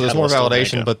there. So there's more Catalyst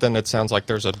validation, Omega. but then it sounds like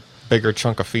there's a bigger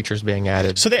chunk of features being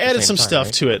added. So they at the added same some time, stuff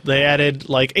right? to it. They added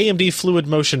like AMD Fluid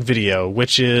Motion Video,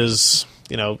 which is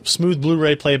smooth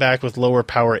Blu-ray playback with lower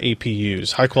power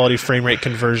APUs, high quality frame rate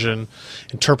conversion,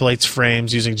 interpolates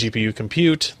frames using GPU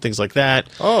compute, things like that.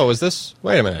 Oh,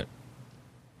 wait a minute.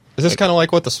 Is this kind of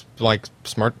like what the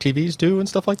smart TVs do and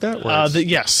stuff like that? Where it's-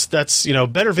 Yes, that's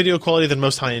better video quality than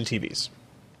most high-end TVs.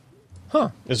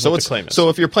 Is so what it's the claim is. So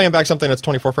if you're playing back something that's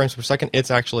 24 frames per second, it's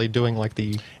actually doing like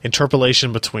the.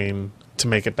 Interpolation to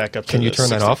make it back up to Can you the turn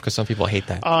that 60. off? Because some people hate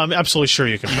that. I'm absolutely sure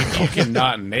you can turn it You off.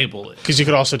 cannot enable it. Because you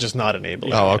could also just not enable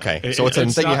it. Oh, okay. So it's a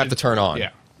thing you not- have to turn on. Yeah.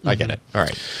 I get it. All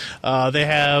right. They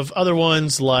have other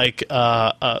ones like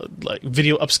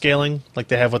video upscaling. Like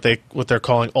they have what they're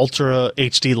calling Ultra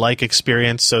HD like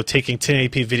experience. So taking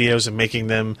 1080p videos and making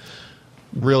them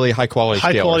really high quality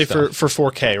high scaler quality stuff. for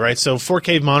 4K, right? So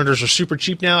 4K monitors are super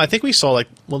cheap now. I think we saw like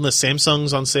one of the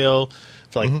Samsungs on sale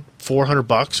for like $400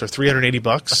 or $380.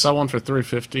 I saw one for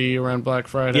 $350 around Black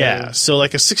Friday. Yeah, so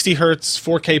like a 60 hertz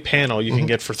 4K panel you can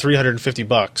get for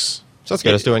 $350. So that's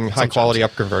good. It's doing high quality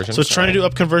up conversion. So it's trying to do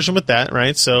up conversion with that,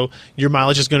 right? So your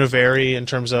mileage is going to vary in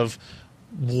terms of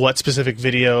what specific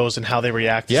videos and how they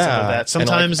react to some of that.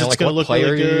 Sometimes it's going to look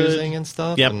player really you're good. using and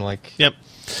stuff. Yep. And like, Yep.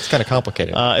 it's kind of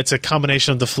complicated. It's a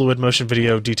combination of the fluid motion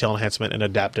video, detail enhancement, and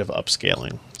adaptive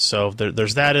upscaling. So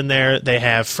there's that in there. They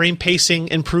have frame pacing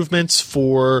improvements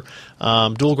for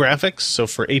dual graphics, so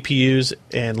for APUs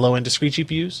and low-end discrete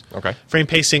GPUs. Okay. Frame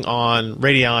pacing on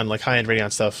Radeon, like high-end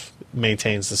Radeon stuff,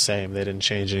 maintains the same. They didn't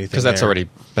change anything Because that's there. already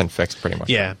been fixed pretty much.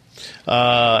 Yeah.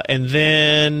 And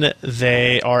then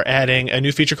they are adding a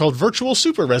new feature called Virtual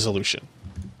Super Resolution.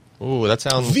 Ooh, that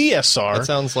sounds... VSR. That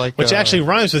sounds like... Which actually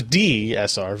rhymes with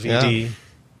DSR. VD.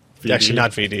 VD. Actually,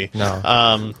 not VD.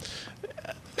 No.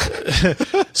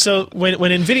 So when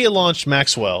NVIDIA launched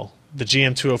Maxwell, the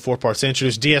GM204 parts, they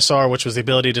introduced DSR, which was the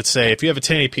ability to say, if you have a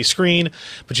 1080p screen,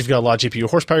 but you've got a lot of GPU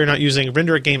horsepower you're not using,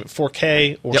 render a game at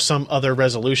 4K or some other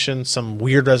resolution, some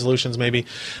weird resolutions maybe,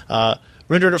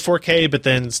 render it at 4K, but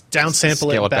then downsample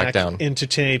Scale it it back back down. into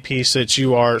 1080p so that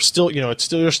you are still,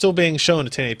 you're still being shown a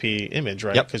 1080p image,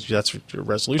 right? Yep. Because that's what your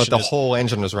resolution But the is. whole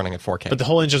engine is running at 4K. But the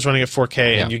whole engine's running at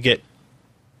 4K, Yeah. and you get,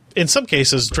 in some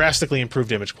cases, drastically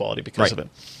improved image quality because Right. of it.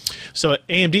 So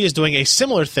AMD is doing a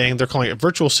similar thing. They're calling it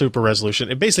Virtual Super Resolution.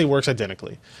 It basically works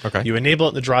identically. Okay. You enable it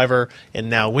in the driver, and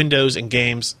now Windows and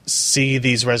games see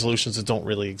these resolutions that don't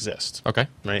really exist. Okay.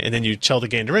 Right, and then you tell the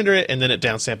game to render it, and then it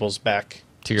downsamples back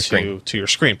To your screen. To your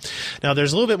screen. Now,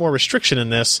 there's a little bit more restriction in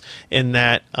this, in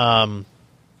that,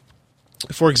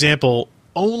 for example,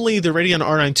 only the Radeon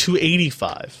R9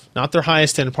 285, not their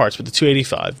highest end parts, but the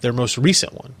 285, their most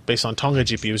recent one, based on Tonga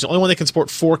GPU, is the only one that can support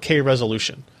 4K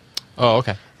resolution. Oh,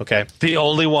 okay. Okay, The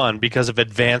only one because of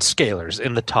advanced scalers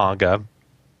in the Tonga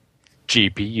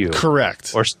GPU.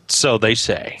 correct. Or so they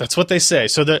say. That's what they say.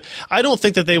 So that I don't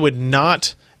think that they would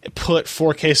not put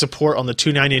 4K support on the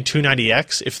 290 and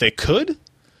 290X if they could.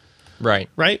 Right.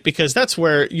 Right? Because that's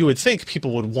where you would think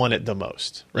people would want it the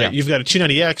most. Right? Yeah. You've got a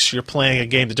 290X, you're playing a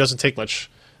game that doesn't take much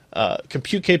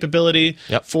compute capability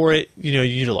Yep. for it, you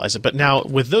utilize it. But now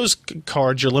with those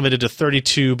cards, you're limited to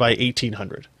 32 by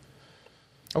 1800.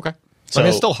 Okay. So I mean,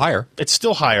 it's still higher. It's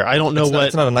still higher. I don't know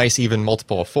It's not a nice even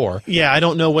multiple of 4. Yeah, I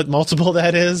don't know what multiple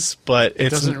that is, but It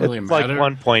doesn't really It's like matter.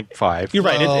 1.5. You're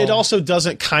right. Well- It also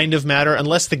doesn't kind of matter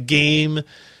unless the game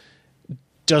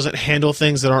doesn't handle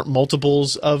things that aren't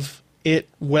multiples of it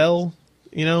well,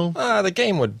 The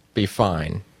game would be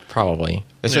fine, probably.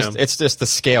 It's Yeah. just the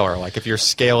scaler. Like if you're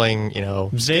scaling,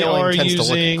 scaling are tends to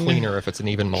using- look cleaner if it's an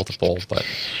even multiple. But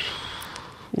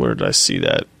Where did I see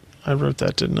that? I wrote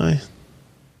that, didn't I?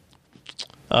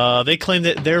 They claim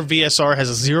that their VSR has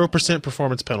a 0%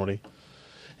 performance penalty.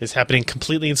 It's happening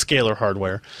completely in scalar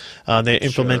hardware. They're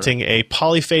implementing a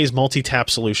polyphase multi-tap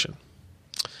solution.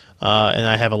 And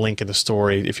I have a link in the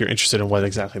story if you're interested in what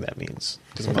exactly that means.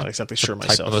 Because I'm not exactly sure type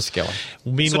myself. of a scaler. So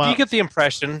Meanwhile, do you get the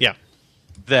impression yeah.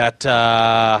 that the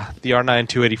R9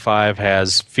 285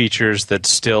 has features that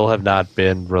still have not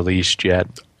been released yet?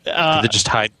 They just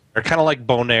hide. They're kind of like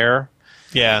Bonaire.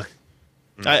 Yeah,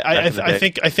 I in the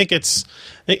day. think it's.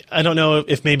 I don't know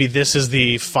if maybe this is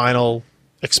the final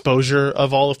exposure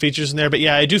of all the features in there, but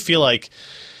yeah, I do feel like.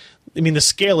 I mean, the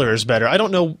scaler is better. I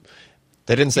don't know.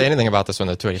 They didn't say anything about this when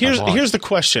the 285 launched. Here's the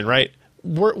question, right?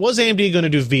 Was AMD going to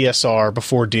do VSR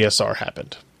before DSR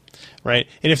happened, right?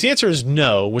 And if the answer is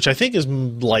no, which I think is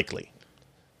likely,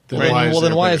 Then Right. why Well,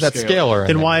 then there a why is bigger that scale? scaler? in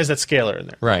then there? why is that scaler in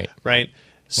there? Right. Right.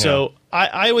 So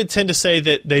I would tend to say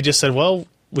that they just said, well,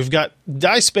 we've got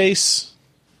die space,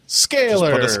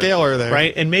 scaler, put a scaler there.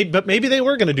 right? And maybe they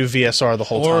were going to do VSR the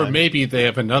whole Or time, maybe they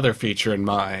have another feature in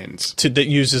mind. that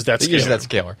uses that It scaler. uses that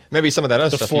scaler. Maybe some of that other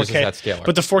The stuff 4K, uses that scaler.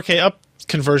 but the 4K up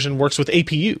conversion works with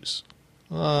APUs,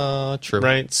 true.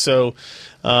 right? So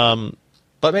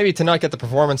But maybe to not get the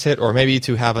performance hit, or maybe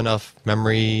to have enough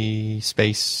memory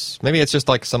space. Maybe it's just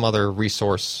like some other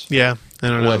resource yeah, I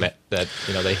don't know. limit that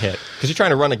they hit. Because you're trying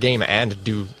to run a game and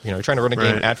do you're trying to run a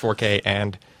game Right. at 4K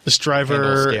and This handle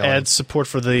driver scaling. adds support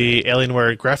for the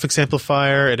Alienware graphics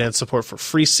amplifier. It adds support for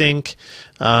FreeSync.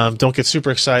 Don't get super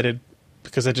excited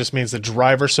because that just means the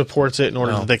driver supports it in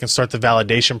order No. that they can start the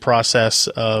validation process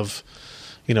of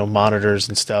monitors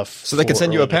and stuff. so they can for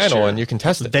send you a early next panel year. and you can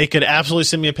test it. They could absolutely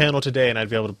send me a panel today and I'd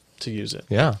be able to use it.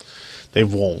 Yeah. They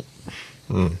won't.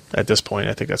 At this point,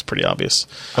 I think that's pretty obvious.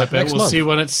 I bet next we'll month. see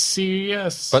when it's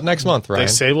CES. But next month, right? They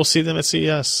say we'll see them at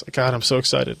CES. God, I'm so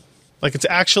excited. Like, it's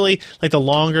actually, like, the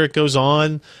longer it goes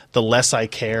on, the less I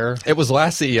care. It was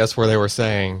last CES where they were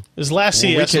saying... It was last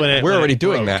CES when we're already it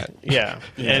doing broke. that. Yeah.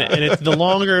 And the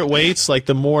longer it waits, like,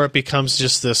 the more it becomes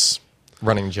just this...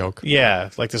 running joke. Yeah,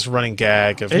 like this running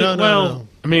gag of, no.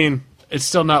 I mean, it's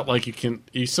still not like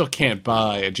you still can't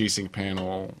buy a G-Sync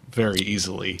panel very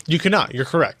easily. You cannot. You're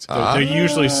correct. They're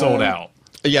usually sold out.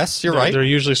 Yes, you're right. They're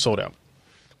usually sold out.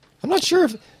 I'm not sure.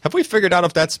 Have we figured out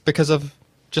if that's because of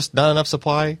just not enough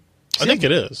supply? I think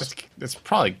it is. It's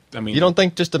probably. I mean, You don't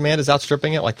think just demand is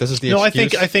outstripping it? Like this is the No,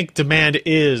 excuse? I think demand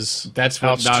is that's what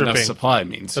not enough outstripping. supply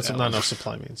means. That's what not enough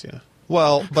supply means. Yeah.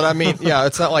 Well, but I mean, yeah,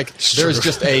 it's not like there's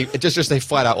true. just a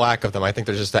flat out lack of them. I think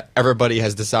there's just that everybody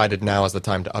has decided now is the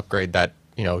time to upgrade that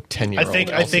 10-year-old I think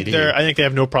LCD. I think they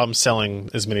have no problem selling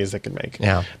as many as they can make.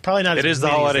 Yeah. Probably not. It as is the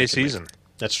many as holiday they can make. season.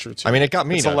 That's true too. I mean, it got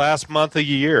me. It's to, the last month of the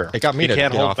year. It got me you to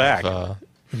can't get hold off back. Of,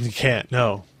 You can't.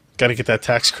 No. Got to get that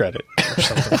tax credit or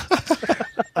something.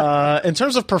 In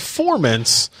terms of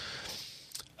performance,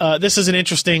 this is an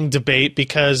interesting debate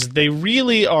because they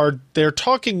really are. They're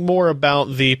talking more about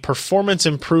the performance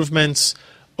improvements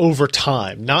over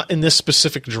time, not in this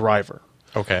specific driver.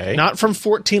 okay. Not from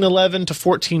 1411 to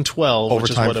 1412, Over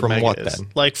which is time what from Omega what, is. then?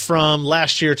 Like from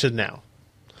last year to now.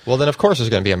 Well, then of course there's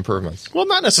going to be improvements. Well,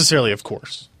 not necessarily, of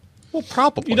course. Well,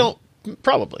 probably. You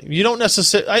don't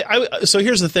necessarily. So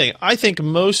here's the thing. I think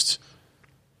most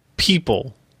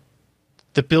people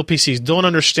that build PCs don't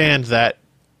understand that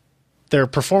their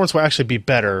performance will actually be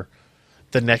better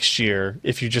the next year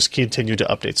if you just continue to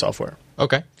update software.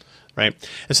 Okay. Right?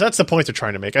 And so that's the point they're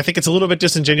trying to make. I think it's a little bit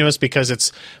disingenuous because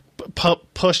it's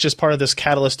pushed as part of this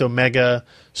Catalyst Omega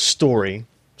story.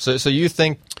 So you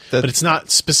think that But it's not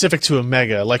specific to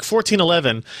Omega. Like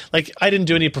 1411, like I didn't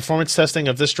do any performance testing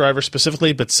of this driver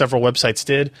specifically, but several websites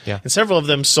did. Yeah. And several of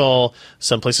them saw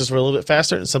some places were a little bit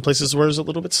faster and some places were a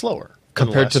little bit slower. than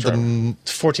compared to last the driver.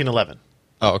 1411.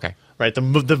 Oh, okay. Right? The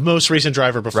most recent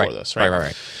driver before Right. this. Right?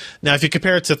 Right. Now, if you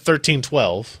compare it to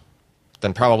 1312,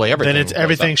 Then probably everything. then goes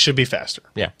everything up. should be faster.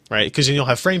 Yeah. Right? Because you'll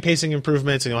have frame pacing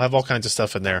improvements and you'll have all kinds of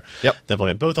stuff in there. Yep. that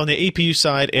implement, both on the APU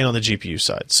side and on the GPU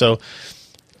side. So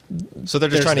So they're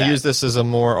just There's trying to that. use this as a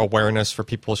more awareness for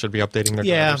people should be updating their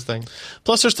Yeah. drivers thing.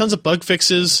 plus there's tons of bug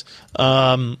fixes.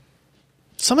 Some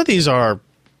of these are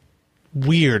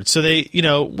weird. So they,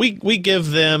 we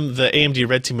give them the AMD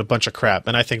Red Team a bunch of crap,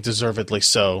 and I think deservedly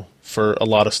so for a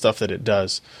lot of stuff that it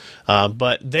does.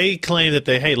 But they claim that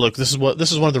hey, look, this is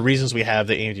one of the reasons we have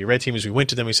the AMD Red Team is we went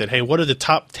to them, we said, hey, what are the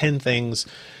top 10 things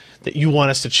that you want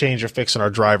us to change or fix on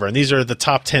our driver? And these are the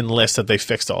top 10 lists that they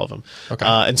fixed all of them.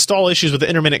 Okay. Install issues with the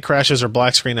intermittent crashes or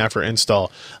black screen after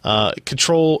install.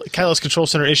 Catalyst Control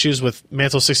Center issues with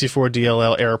Mantle 64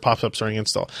 DLL error pops-ups during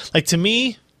install. Like, to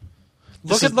me,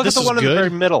 Look at the this is one in the good. very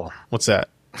middle. What's that?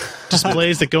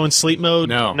 Displays that go in sleep mode?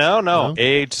 No. No.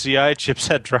 AHCI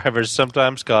chipset drivers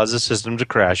sometimes cause the system to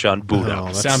crash on boot No, up.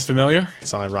 that's, Sound familiar?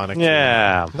 that's ironic.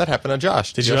 Yeah. That happened to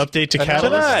Josh. Did you update to and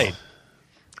Catalyst? Tonight,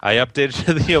 I updated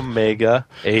to the Omega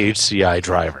AHCI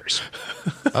drivers.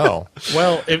 Oh.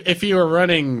 Well, if you're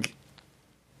running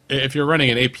an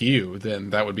APU,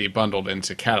 then that would be bundled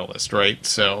into Catalyst, right?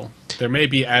 So there may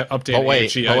be updated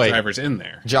AHCI drivers in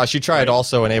there. Josh, you tried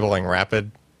also enabling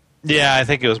Rapid. Yeah, I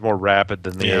think it was more rapid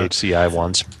than the Yeah. AHCI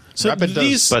ones. So Rapid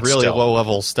these, does really still.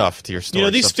 low-level stuff to your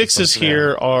storage. these stuff that's fixes supposed to be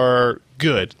here are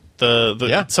good.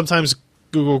 Yeah. Sometimes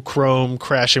Google Chrome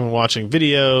crashing when watching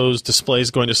videos, displays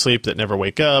going to sleep that never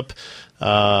wake up,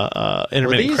 Were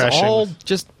intermittent these crashing. all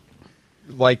just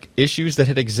like issues that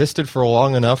had existed for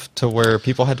long enough to where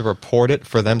people had to report it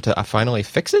for them to finally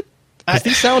fix it? Because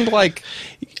these sound like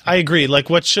I agree. Like,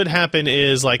 what should happen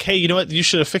is like, hey, you know what? You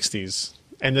should have fixed these,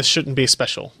 and this shouldn't be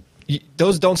special.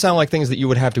 those don't sound like things that you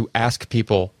would have to ask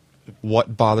people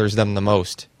what bothers them the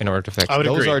most in order to fix. I would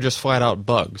Those agree. are just flat out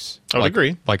bugs. I would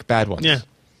agree. Like bad ones. Yeah.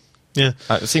 Yeah.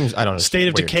 It seems, I don't know. it's State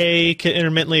of weird. decay can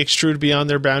intermittently extrude beyond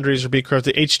their boundaries or be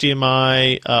corrupted.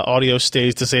 HDMI audio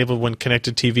stays disabled when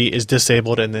connected TV is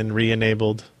disabled and then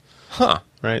re-enabled. Huh.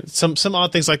 Right? Some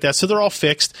odd things like that. So they're all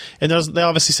fixed. And they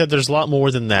obviously said there's a lot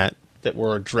more than that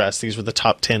were addressed. These were the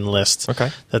top 10 lists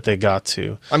that they got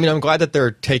to. I mean, I'm glad that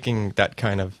they're taking that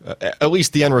kind of... at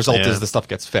least the end result Yeah. is the stuff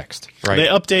gets fixed, right? They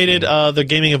updated the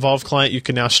Gaming Evolved client. You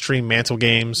can now stream Mantle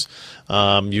games.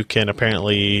 You can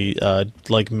apparently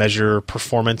measure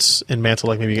performance in Mantle,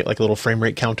 like maybe get like a little frame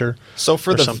rate counter. So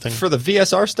for or the something. for the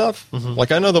VSR stuff,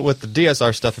 like I know that with the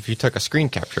DSR stuff, if you took a screen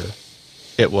capture,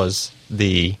 it was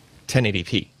the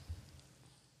 1080p.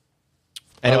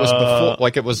 And it was before,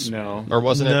 like it was, No. or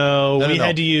wasn't it? No, we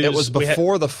had to use- It was we had-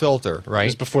 before the filter, right? It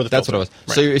was before the That's filter, what it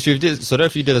was. right. So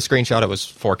if you did a screenshot, it was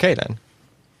 4K then.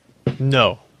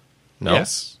 No. No.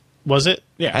 Yes. Was it?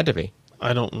 Yeah, it had to be.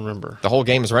 I don't remember. The whole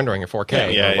game is rendering in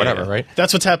 4K or whatever, right?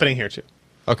 That's what's happening here too.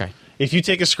 Okay. If you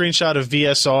take a screenshot of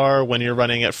VSR when you're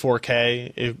running at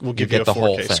 4K, it will give you a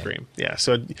 4K screen. Yeah,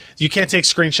 so you can't take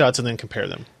screenshots and then compare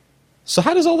them. So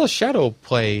how does all the shadow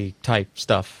play type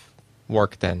stuff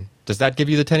work then? Does that give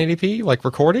you the 1080p like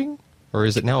recording, or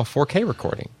is it now a 4K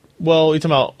recording? Well, you're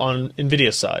talking about on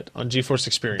NVIDIA's side, on GeForce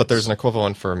Experience. But there's an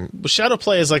equivalent for... Shadow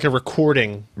play is like a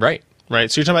recording. Right. Right,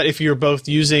 so you're talking about if you're both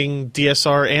using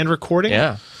DSR and recording?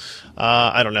 Yeah.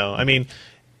 I don't know. I mean,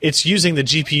 it's using the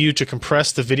GPU to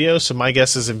compress the video, so my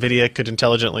guess is NVIDIA could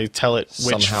intelligently tell it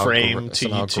which frame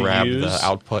to grab use. The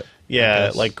output.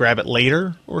 Yeah, like grab it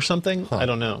later or something. I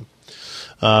don't know.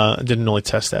 I didn't really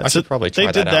test that. I should probably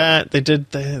try that out. They did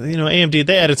that. AMD,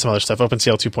 they added some other stuff,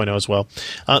 OpenCL 2.0 as well.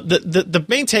 The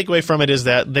main takeaway from it is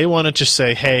that they want to just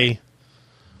say, hey,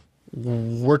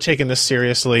 we're taking this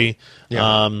seriously.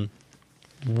 Yeah.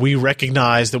 We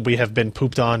recognize that we have been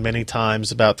pooped on many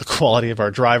times about the quality of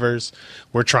our drivers.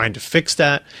 We're trying to fix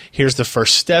that. Here's the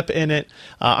first step in it.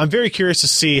 I'm very curious to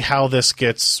see how this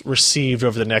gets received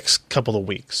over the next couple of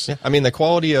weeks. Yeah. I mean, the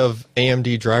quality of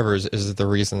AMD drivers is the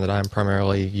reason that I'm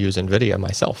primarily use NVIDIA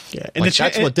myself. Yeah, and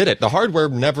that's what did it. The hardware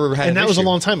never had and that was a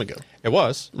long time ago. It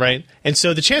was. Right? And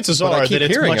so the chances are that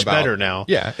it's much better now.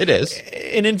 Yeah, it is.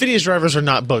 And NVIDIA's drivers are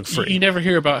not bug-free. You never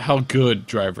hear about how good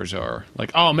drivers are.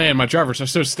 Like, oh man, my drivers are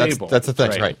so stable. That's the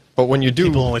thing, right? But when you do...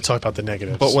 People only talk about the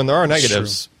negatives. But when there are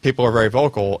negatives, people are very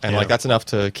vocal, and that's enough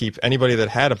to keep anybody that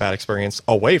had a bad experience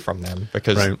away from them,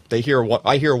 because they hear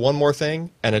I hear one more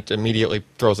thing, and it immediately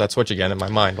throws that switch again in my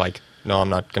mind, like, no, I'm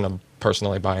not going to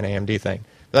personally buy an AMD thing.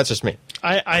 That's just me.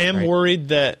 I am worried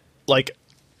that, like...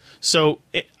 So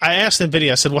I asked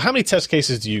NVIDIA, I said, well, how many test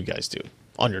cases do you guys do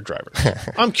on your drivers?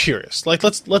 I'm curious. Like,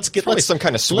 let's some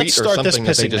kind of suite let's start or something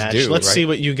this that they pissing just match. do. Let's right? see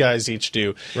what you guys each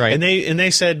do. Right. And they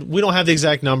said, we don't have the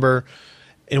exact number,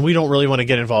 and we don't really want to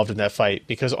get involved in that fight,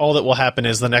 because all that will happen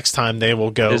is the next time they will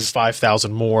go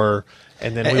 5,000 more,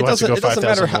 and then we will have to go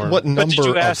 5,000 more. What number but did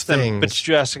you ask of them? things? But did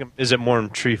you ask them? Is it more in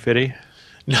tree fitty?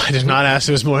 No, I did not ask.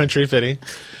 It was more in tree fitty.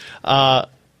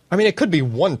 I mean, it could be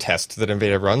one test that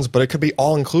NVIDIA runs, but it could be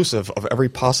all-inclusive of every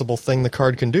possible thing the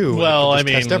card can do. Well, I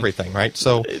mean... test everything, right?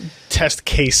 So test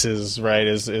cases, right,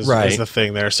 is the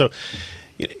thing there. So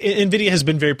NVIDIA has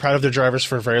been very proud of their drivers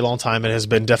for a very long time, and has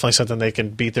been definitely something they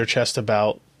can beat their chest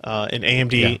about. And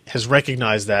AMD has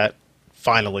recognized that,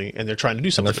 finally, and they're trying to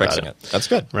do something about it. That's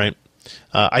good. Right.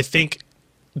 I think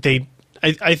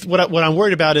what I'm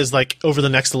worried about is, like, over the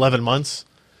next 11 months,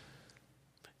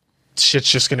 shit's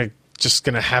just going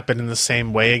to happen in the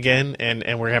same way again, and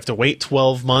we're going to have to wait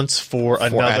 12 months for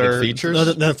another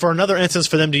features? For another instance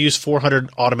for them to use 400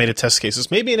 automated test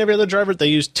cases. Maybe in every other driver they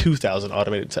use 2,000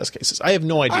 automated test cases. I have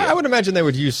no idea. I would imagine they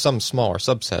would use some smaller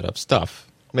subset of stuff.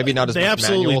 Maybe not as much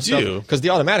absolutely manual do. stuff. Because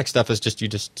the automatic stuff is just you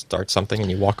just start something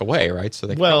and you walk away, right? So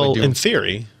they in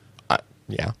theory.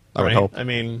 Yeah, I would hope. I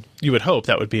mean, you would hope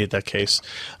that would be that case.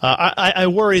 I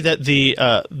worry that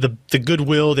the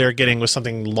goodwill they're getting with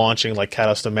something launching like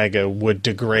Catalyst Omega would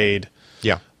degrade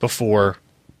before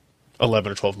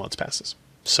 11 or 12 months passes.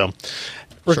 So,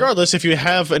 regardless, if you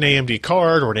have an AMD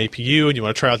card or an APU and you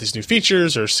want to try out these new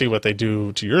features or see what they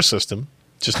do to your system,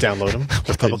 just download them.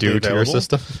 What they do to your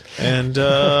system. And you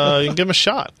can give them a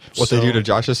shot. What they do to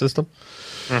Josh's system?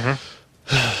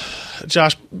 Mm-hmm.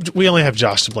 Josh, we only have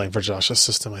Josh to blame for Josh's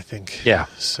system, I think. Yeah.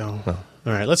 So, all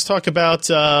right, let's talk about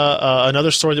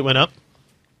another story that went up.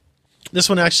 This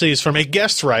one actually is from a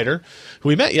guest writer who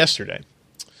we met yesterday.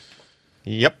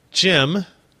 Yep. Jim,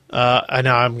 I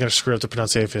know I'm going to screw up the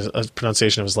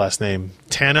pronunciation of his last name.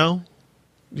 Tano?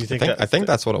 You think? I think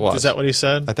that's what it was. Is that what he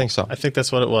said? I think so. I think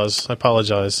that's what it was. I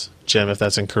apologize, Jim, if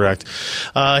that's incorrect.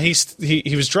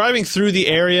 He was driving through the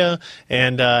area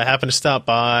and happened to stop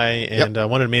by and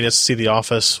wanted me to see the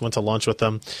office. Went to lunch with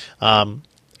them. And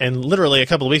literally a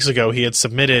couple of weeks ago, he had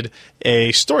submitted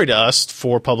a story to us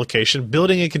for publication,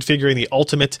 building and configuring the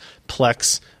ultimate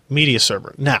Plex media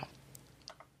server. Now,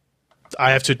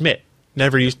 I have to admit,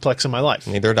 never used Plex in my life.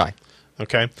 Neither did I.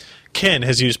 Okay. Ken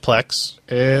has used Plex.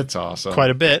 It's awesome.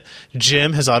 Quite a bit.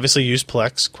 Jim has obviously used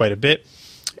Plex quite a bit.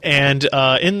 And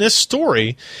in this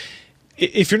story,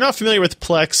 if you're not familiar with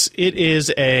Plex, it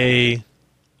is a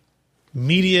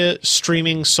media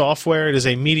streaming software. It is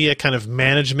a media kind of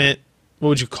management. What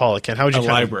would you call it, Ken? How would you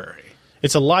library.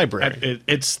 It's a library.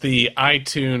 It's the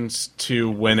iTunes to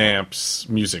Winamp's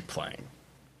music playing.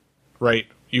 Right?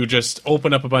 You just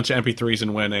open up a bunch of MP3s in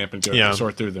Winamp and go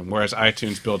sort through them, whereas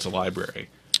iTunes builds a library.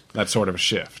 That's sort of a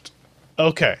shift.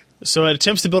 Okay. So it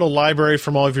attempts to build a library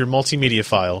from all of your multimedia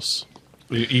files.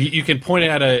 You can point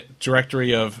at a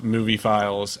directory of movie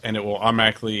files, and it will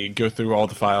automatically go through all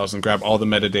the files and grab all the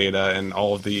metadata and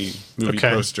all of the movie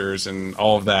posters and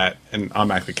all of that, and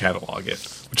automatically catalog it,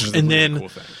 which is a really cool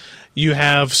thing. You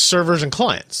have servers and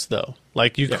clients, though.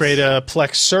 Like you create a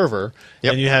Plex server,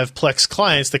 and you have Plex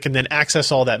clients that can then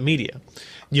access all that media.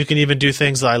 You can even do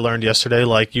things that I learned yesterday,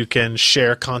 like you can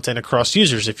share content across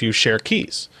users if you share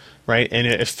keys, right? And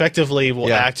it effectively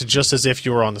will act just as if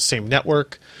you were on the same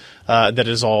network. That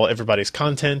is all everybody's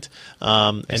content.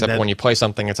 Except when you play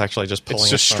something, it's actually just pulling. It's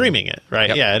just streaming it, right?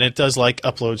 Yep. Yeah, and it does like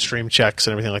upload stream checks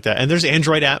and everything like that. And there's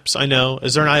Android apps. I know.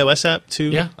 Is there an iOS app too?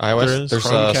 Yeah, iOS. There's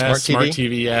smart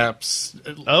TV apps.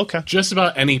 Okay, just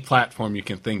about any platform you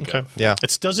can think of. Yeah,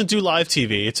 it doesn't do live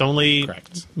TV. It's only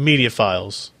media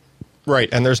files. Right,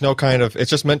 and there's no kind of. It's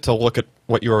just meant to look at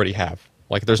what you already have.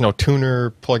 Like there's no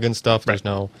tuner plugin stuff. There's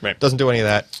no. Doesn't do any of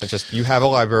that. It's just you have a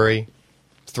library.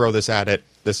 Throw this at it.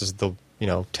 This is the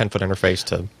 10-foot interface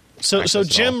to. So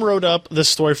Jim wrote up this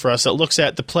story for us that looks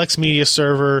at the Plex Media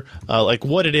Server, like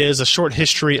what it is, a short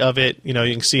history of it. You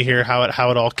can see here how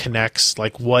it all connects,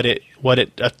 like what it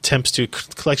attempts to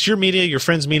collect your media, your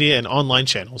friends' media, and online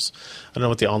channels. I don't know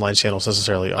what the online channels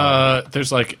necessarily are.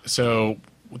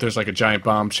 There's like a Giant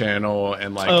Bomb channel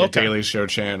and a Daily Show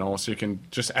channel, so you can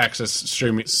just access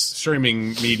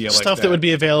streaming media stuff that would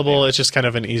be available. It's just kind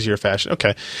of an easier fashion.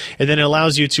 Okay, and then it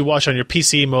allows you to watch on your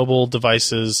PC, mobile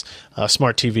devices,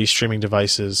 smart TV, streaming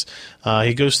devices.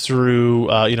 He goes through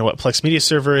what Plex Media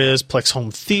Server is, Plex Home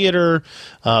Theater,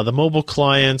 the mobile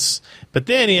clients, but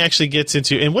then he actually gets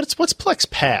into and what's Plex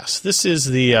Pass? This is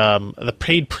the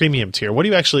paid premium tier. What do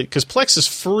you actually? Because Plex is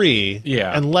free,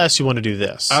 unless you want to do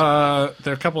this. There are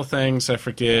a couple of things I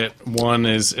forget. One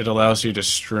is it allows you to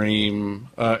stream.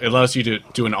 It allows you to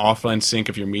do an offline sync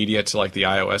of your media to like the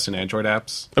iOS and Android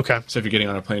apps. Okay. So if you're getting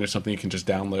on a plane or something, you can just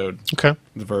download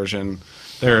the version.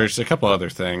 There's a couple other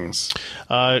things.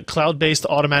 Cloud-based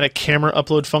automatic camera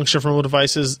upload function for mobile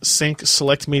devices. Sync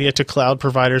select media to cloud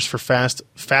providers for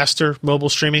faster mobile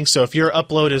streaming. So if your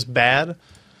upload is bad,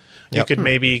 you could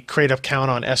maybe create an account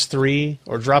on S3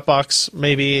 or Dropbox,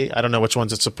 maybe. I don't know which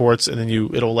ones it supports, and then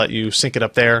it'll let you sync it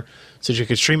up there so that you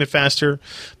could stream it faster.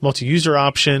 Multi-user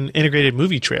option, integrated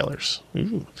movie trailers.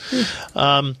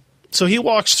 So he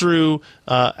walks through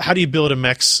how do you build a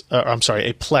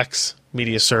Plex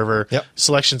media server,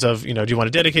 selections of, do you want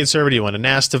a dedicated server, do you want a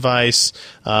NAS device,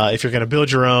 if you're going to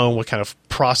build your own, what kind of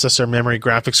processor, memory,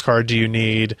 graphics card do you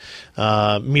need,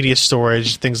 media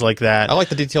storage, things like that. I like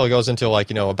the detail it goes into,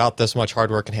 about this much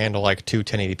hardware can handle 2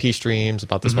 1080p streams,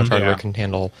 about this much hardware can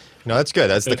handle, that's good.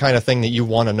 That's the kind of thing that you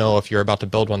want to know if you're about to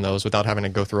build one of those without having to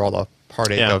go through all the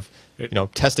heartache of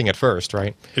testing it first,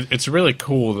 right? It's really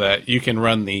cool that you can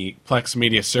run the Plex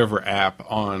Media Server app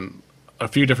on a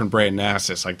few different brand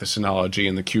NASes, like the Synology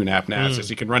and the QNAP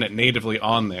NASes. You can run it natively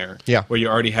on there, where you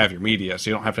already have your media, so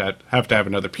you don't have to have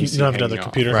another PC. You don't have another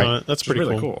computer on it. That's pretty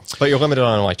really cool. But you're limited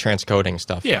on transcoding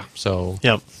stuff. Yeah. So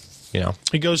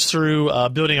he goes through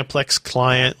building a Plex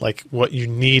client, like what you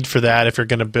need for that. If you're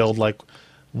going to build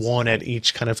one at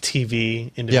each kind of TV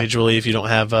individually, if you don't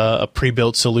have a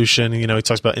pre-built solution. He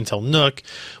talks about Intel NUC,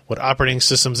 what operating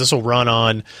systems this will run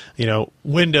on.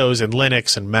 Windows and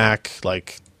Linux and Mac,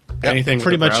 anything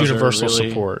pretty much browser, universal really.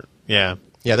 Support. Yeah,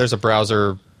 there's a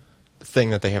browser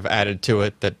thing that they have added to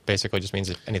it that basically just means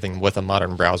that anything with a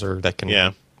modern browser that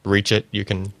can reach it, you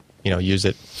can use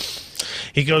it.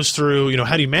 He goes through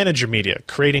how do you manage your media,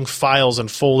 creating files and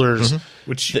folders,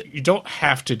 which you don't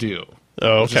have to do.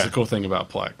 Oh, which is the cool thing about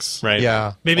Plex, right?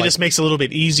 Yeah, maybe this makes it a little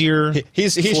bit easier.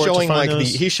 He's showing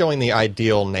he's showing the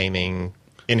ideal naming.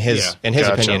 In his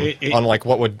opinion, on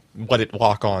what it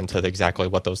lock on to exactly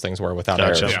what those things were without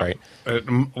errors, right?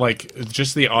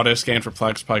 Just the auto scan for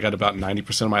Plex probably got about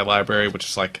 90% of my library, which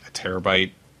is like a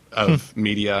terabyte of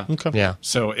media. Okay. Yeah.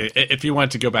 So if you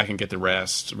wanted to go back and get the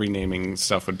rest, renaming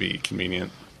stuff would be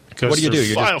convenient. What do?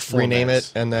 You just rename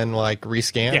it and then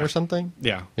rescan or something?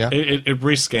 Yeah. It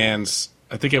rescans.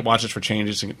 I think it watches for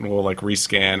changes and will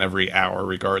rescan every hour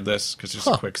regardless because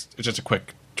it's just a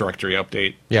quick directory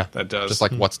update. That does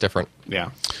just what's different. Yeah.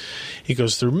 He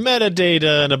goes through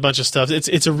metadata and a bunch of stuff.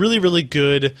 It's a really, really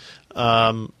good.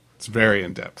 It's very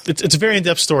in depth. It's a very in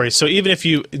depth story. So even if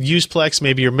you use Plex,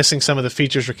 maybe you're missing some of the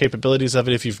features or capabilities of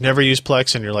it. If you've never used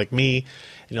Plex and you're like me,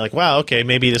 and you're like, wow, okay,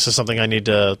 maybe this is something I need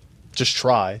to just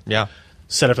try. Yeah.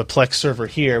 Set up a Plex server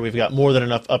here. We've got more than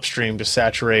enough upstream to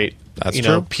saturate. That's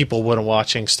true. People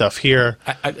watching stuff here.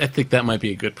 I think that might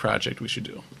be a good project we should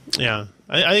do. Yeah,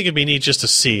 I think it'd be neat just to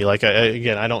see.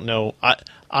 Again, I don't know. I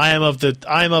am of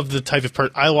the type of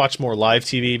person. I watch more live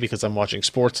TV because I'm watching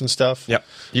sports and stuff. Yep.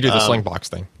 You do the Slingbox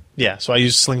thing. Yeah, so I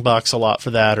use Slingbox a lot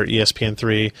for that, or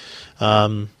ESPN3.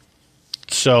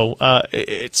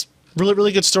 It's really,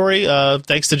 really good story.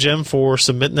 Thanks to Jim for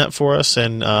submitting that for us,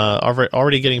 and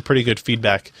already getting pretty good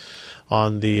feedback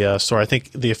on the story. I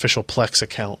think the official Plex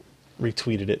account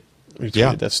retweeted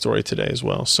that story today as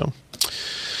well. So,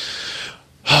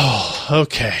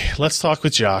 okay, let's talk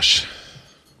with Josh.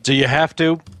 Do you have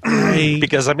to?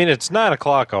 Because, I mean, it's 9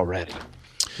 o'clock already.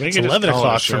 It's 11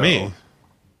 o'clock for me.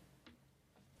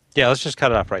 Yeah, let's just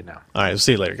cut it off right now. All right, we'll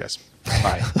see you later, guys.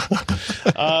 Bye.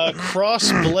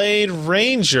 Crossblade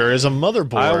Ranger is a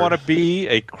motherboard. I want to be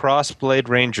a Crossblade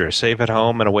Ranger, safe at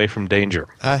home and away from danger.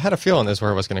 I had a feeling this is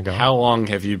where I was going to go. How long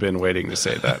have you been waiting to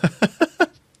say that?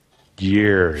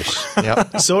 Years.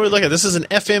 Yep. So look at this is an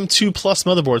FM2 Plus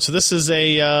motherboard. So this is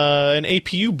an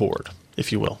APU board,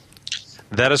 if you will.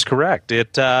 That is correct.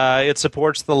 It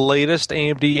supports the latest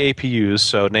AMD APUs,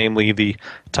 so namely the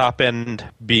top end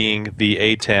being the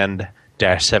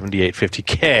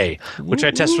A10-7850K, which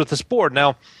I tested with this board.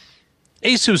 Now,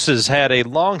 ASUS has had a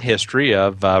long history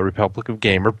of Republic of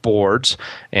Gamer boards,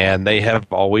 and they have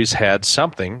always had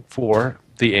something for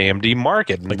the AMD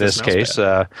market. In this case,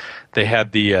 they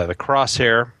had the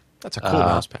Crosshair. That's a cool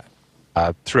mouse pad.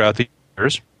 Throughout the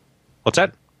years. What's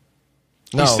that?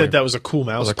 No, he said that was a cool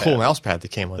mouse pad. It was a cool mouse pad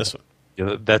that came with this it. one.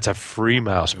 Yeah, that's a free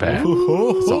mouse pad.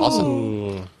 It's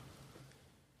awesome.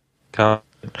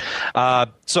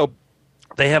 So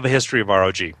they have a history of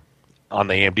ROG on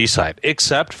the AMD side,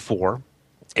 except for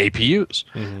APUs.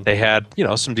 Mm-hmm. They had,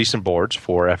 some decent boards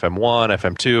for FM1,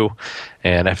 FM2,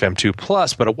 and FM2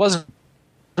 Plus, but it wasn't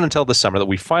until this summer that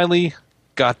we finally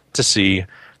got to see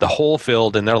the hole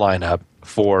filled in their lineup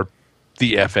for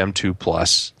the FM2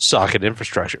 Plus socket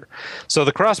infrastructure. So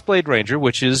the Crossblade Ranger,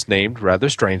 which is named rather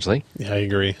strangely. Yeah, I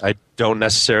agree. I don't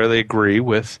necessarily agree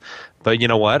with, but you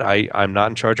know what? I'm not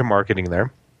in charge of marketing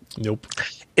there. Nope.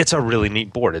 It's a really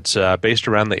neat board. It's based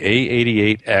around the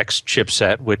A88X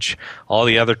chipset, which all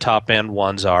the other top-end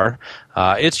ones are.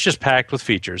 It's just packed with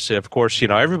features. Of course,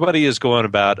 everybody is going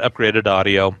about upgraded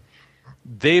audio.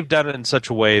 They've done it in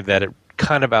such a way that it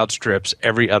kind of outstrips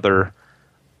every other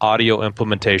audio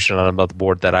implementation on a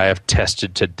motherboard that I have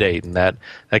tested to date, and that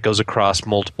goes across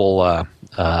multiple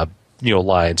lines,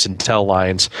 Intel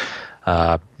lines,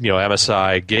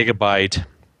 MSI, Gigabyte,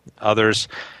 others.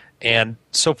 And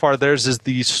so far, theirs is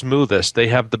the smoothest. They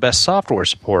have the best software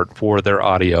support for their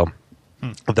audio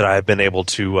that I've been able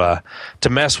to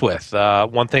mess with.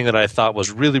 One thing that I thought was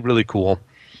really, really cool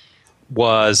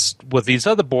was with these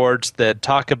other boards that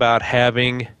talk about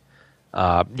having,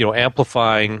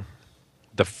 amplifying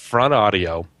the front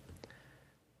audio.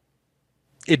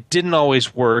 It didn't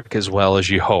always work as well as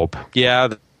you hope. Yeah,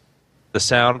 the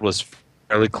sound was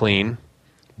fairly clean,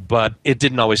 but it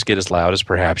didn't always get as loud as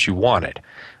perhaps you wanted.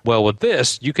 Well, with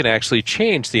this, you can actually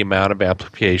change the amount of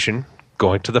amplification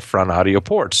going to the front audio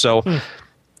port. So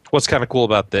what's kind of cool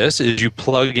about this is you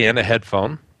plug in a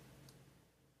headphone.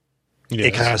 Yes.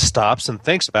 It kind of stops and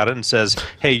thinks about it and says,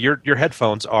 hey, your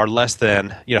headphones are less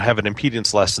than, have an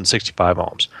impedance less than 65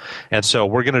 ohms. And so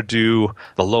we're going to do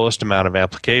the lowest amount of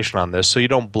amplification on this so you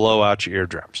don't blow out your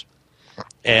eardrums.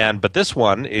 But this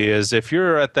one is, if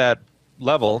you're at that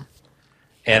level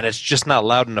and it's just not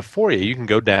loud enough for you, you can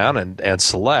go down and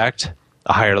select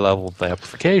a higher level of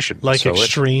amplification. Like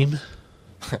extreme?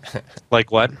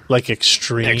 Like what? Like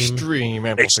extreme. Extreme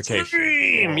amplification.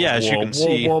 Extreme! Yeah, as you can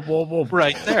see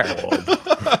right there.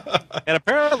 And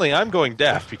apparently I'm going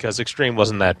deaf because extreme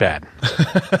wasn't that bad.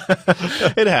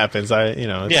 It happens.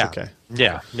 It's okay.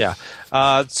 Yeah.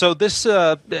 So this,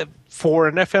 for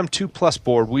an FM2 Plus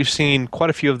board, we've seen quite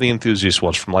a few of the enthusiast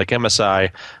ones from like MSI,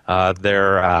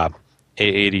 their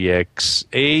A88X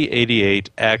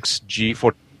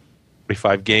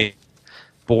G45 game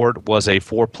board was a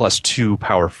 4+2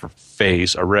 power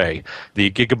phase array.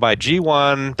 The Gigabyte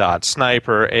G1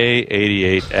 Sniper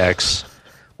A88X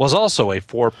was also a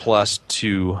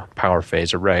 4+2 power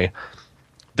phase array.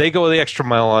 They go the extra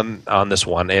mile on this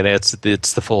one, and it's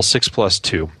the full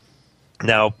 6+2.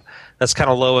 Now, that's kind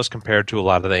of low as compared to a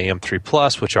lot of the AM3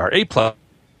 Plus, which are 8+2.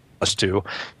 You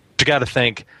got to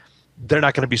think they're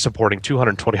not going to be supporting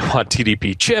 220-watt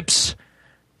TDP chips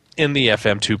in the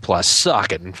FM2 Plus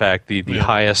socket. In fact, the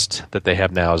highest that they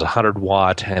have now is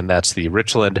 100-watt, and that's the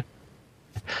Richland.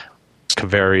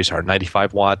 Kavaris are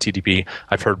 95-watt TDP.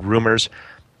 I've heard rumors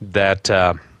that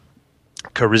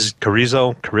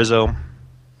Carrizo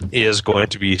is going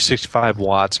to be 65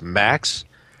 watts max.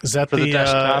 Is that the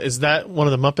desktop. Is that one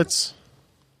of the Muppets?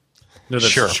 No,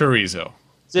 that's Chorizo.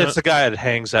 It's the guy that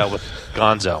hangs out with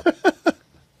Gonzo.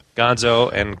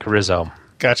 Gonzo and Carrizo.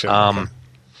 Gotcha.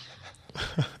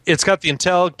 It's got the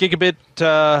Intel Gigabit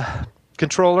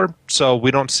controller, so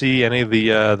we don't see any of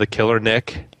the killer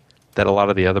NIC that a lot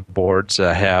of the other boards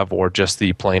have, or just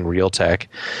the plain Realtek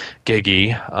Gigi.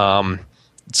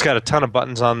 It's got a ton of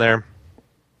buttons on there.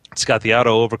 It's got the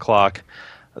auto overclock.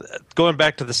 Going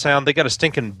back to the sound, they got a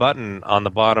stinking button on the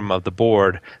bottom of the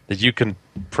board that you can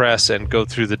press and go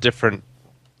through the different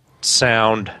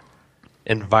sound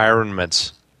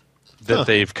environments that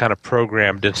they've kind of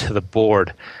programmed into the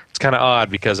board. It's kind of odd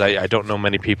because I don't know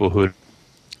many people who would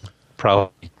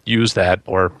probably use that,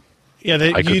 or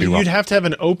you'd have to have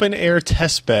an open air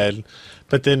test bed,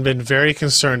 but then been very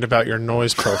concerned about your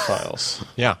noise profiles.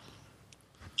 Yeah.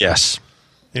 Yes.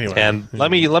 Anyway, and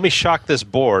let me shock this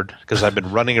board because I've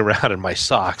been running around in my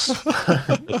socks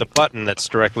with the button that's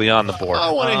directly on the board.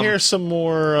 I want to hear some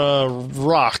more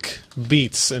rock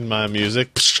beats in my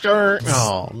music.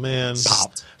 Oh man,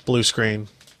 blue screen.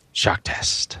 Shock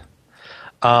test.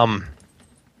 The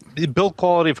build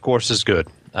quality, of course, is good.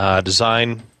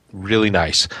 Design, really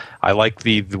nice. I like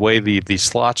the way the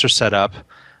slots are set up,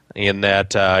 in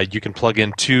that you can plug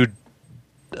in two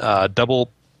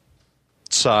double-sized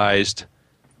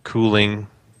cooling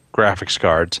graphics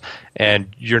cards,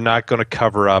 and you're not going to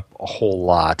cover up a whole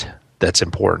lot that's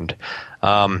important.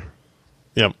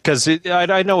 Because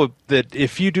I know that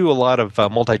if you do a lot of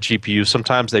multi-GPU,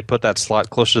 sometimes they put that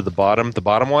slot closer to the bottom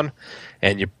one,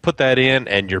 and you put that in,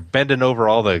 and you're bending over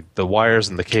all the wires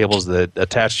and the cables that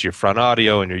attach to your front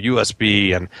audio and your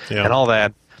USB and all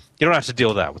that. You don't have to deal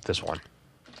with that with this one.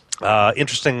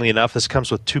 Interestingly enough, this comes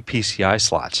with two PCI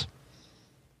slots.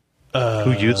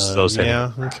 Who uses those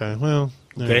anymore? Yeah, okay. Well,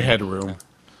 they had room.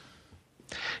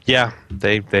 Yeah,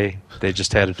 they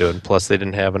just had to do it. Plus, they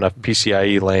didn't have enough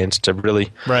PCIe lanes to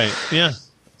really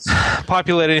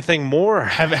populate anything more.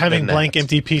 Having blank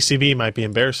empty PCB might be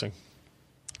embarrassing.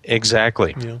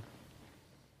 Exactly. Yeah.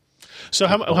 So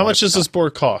how much does this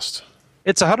board cost?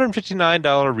 It's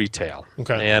 $159 retail.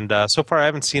 Okay. And so far I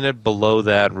haven't seen it below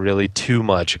that really too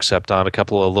much, except on a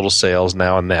couple of little sales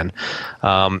now and then.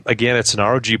 Again, it's an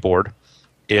ROG board.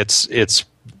 It's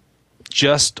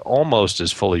just almost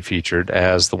as fully featured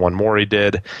as the one Mori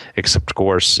did, except, of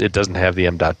course, it doesn't have the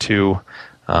M.2.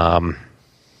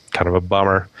 Kind of a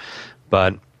bummer.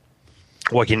 But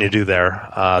what can you do there?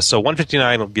 So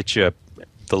 $159 will get you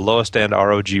the lowest end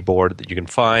ROG board that you can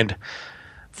find.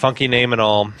 Funky name and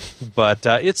all, but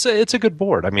it's a good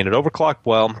board. I mean, it overclocked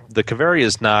well. The Kaveri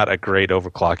is not a great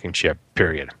overclocking chip,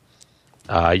 period.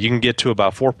 You can get to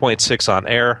about 4.6 on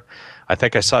air. I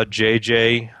think I saw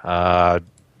JJ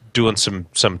doing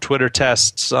some Twitter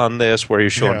tests on this where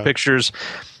he's showing pictures,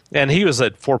 and he was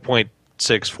at 4.6,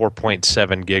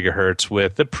 4.7 gigahertz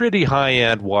with a pretty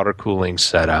high-end water cooling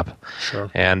setup. Sure.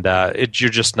 And you're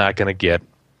just not going to get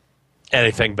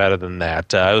anything better than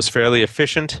that. It was fairly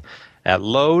efficient at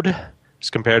load as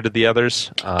compared to the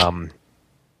others. It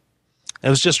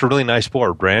was just a really nice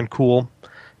board. Ran cool,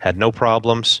 had no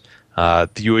problems. The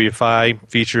UEFI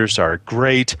features are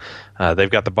great. They've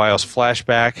got the BIOS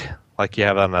flashback like you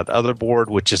have on that other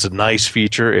board, which is a nice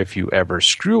feature if you ever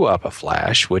screw up a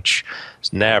flash, which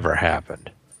has never happened.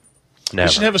 Never.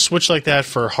 You should have a switch like that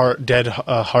for dead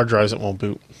hard drives that won't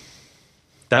boot.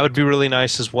 That would be really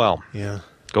nice as well. Yeah.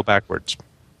 Go backwards.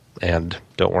 And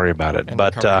don't worry about it.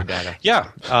 But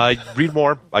read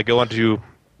more. I go into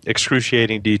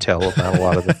excruciating detail about a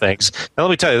lot of the things. Now,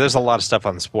 let me tell you, there's a lot of stuff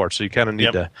on the sport, so you kind of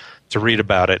need to read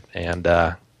about it. And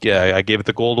I gave it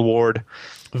the Gold Award.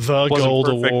 The Gold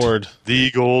Award.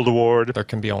 The Gold Award. There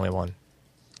can be only one.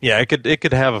 Yeah, it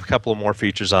could have a couple of more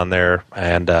features on there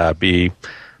and be,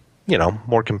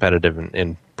 more competitive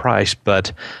in price.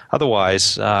 But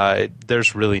otherwise,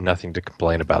 there's really nothing to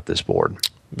complain about this board.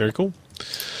 Very cool.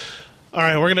 All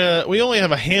right, we only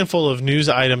have a handful of news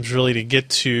items really to get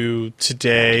to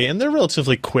today, and they're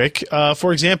relatively quick.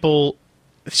 For example,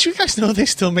 did you guys know they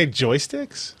still made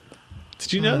joysticks?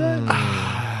 Did you know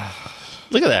that?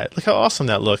 Look at that. Look how awesome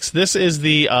that looks. This is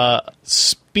the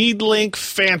SpeedLink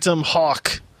Phantom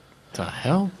Hawk. The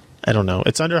hell? I don't know.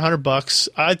 It's under $100.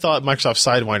 I thought Microsoft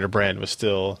Sidewinder brand was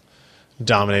still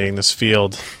dominating this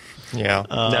field. Yeah.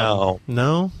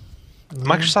 No?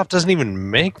 Microsoft doesn't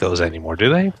even make those anymore,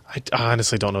 do they? I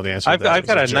honestly don't know the answer to that. I've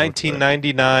got a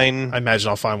 1999... I imagine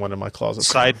I'll find one in my closet.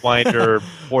 Sidewinder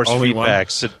force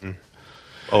feedback sitting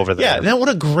over there. Yeah, what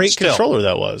a great controller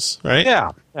that was, right?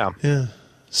 Yeah.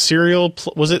 Serial,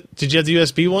 was it? Did you have the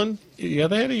USB one? Yeah,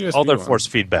 they had a USB All their one. force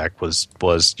feedback was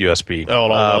USB. Oh,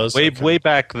 it all was? Way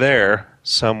back there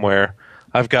somewhere,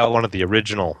 I've got one of the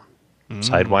original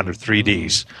Sidewinder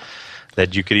 3Ds.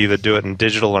 That you could either do it in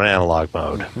digital or analog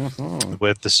mode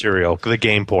with the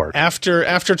game port.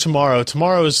 After tomorrow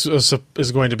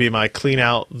is going to be my clean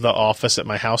out the office at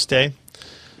my house day.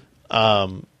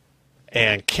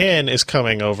 And Ken is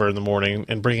coming over in the morning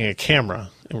and bringing a camera,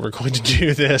 and we're going to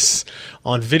do this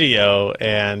on video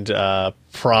and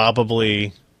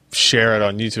probably share it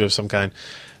on YouTube of some kind.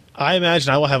 I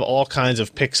imagine I will have all kinds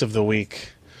of picks of the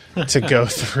week to go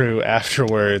through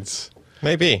afterwards.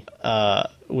 Maybe.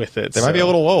 With it. They might be a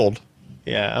little old.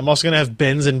 Yeah, I'm also going to have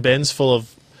bins and bins full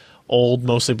of old,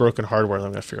 mostly broken hardware that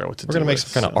I'm going to figure out what to do. We're going to make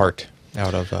some kind of art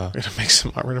out of... We're going to make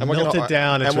some art. We're going to melt it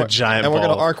down into a giant ball. And we're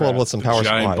going to arc weld with some power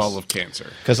supplies. Giant ball of cancer.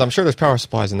 Because I'm sure there's power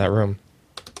supplies in that room.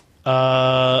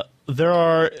 There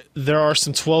are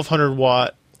some 1200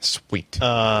 watt sweet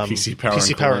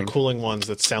PC power and cooling ones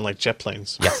that sound like jet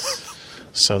planes. Yes.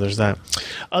 So there's that.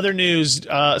 Other news: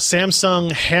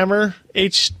 Samsung Hammer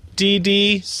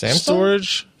HDD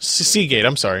storage. Seagate.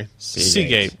 I'm sorry.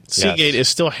 Seagate. Yes. Seagate is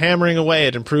still hammering away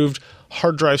at improved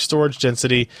hard drive storage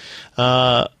density.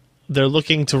 They're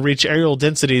looking to reach aerial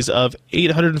densities of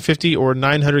 850 or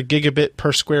 900 gigabit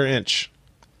per square inch.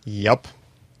 Yep.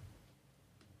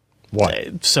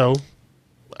 What? So,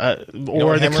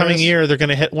 or the coming year, they're going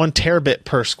to hit 1 terabit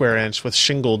per square inch with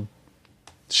shingled.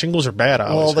 Shingles are bad.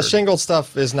 Well, the shingled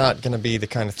stuff is not going to be the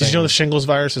kind of thing. Did you know the shingles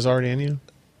virus is already in you?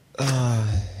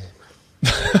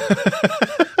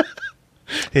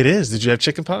 It is. Did you have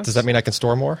chickenpox? Does that mean I can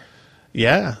store more?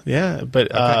 Yeah.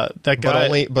 But okay. That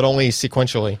guy, but only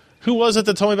sequentially. Who was it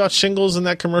that told me about shingles in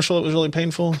that commercial? It was really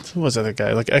painful. Who was that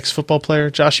guy? Like ex-football player?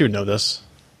 Josh, you would know this.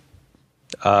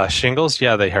 Shingles?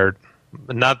 Yeah, they hurt.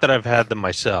 Not that I've had them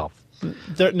myself.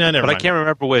 Never mind. I can't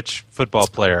remember which football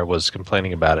player was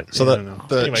complaining about it. So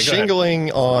the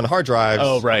shingling on hard drives.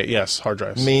 Oh, right. Yes, hard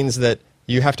drives. Means that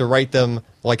you have to write them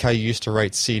like how you used to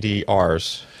write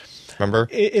CDRs. Remember?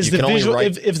 If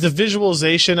the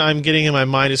visualization I'm getting in my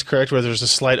mind is correct, where there's a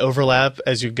slight overlap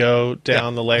as you go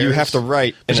down the layers. You have to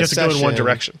write you have to go in one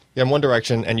direction. Yeah, in one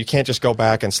direction, and you can't just go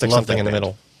back and stick something in the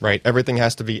middle. Right? Everything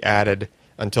has to be added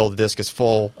until the disk is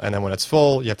full, and then when it's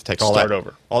full, you have to take all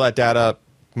that data,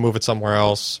 move it somewhere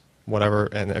else, whatever,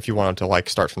 and if you want to like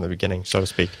start from the beginning, so to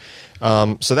speak.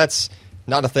 So that's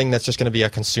not a thing that's just going to be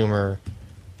a consumer.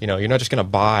 You're not just going to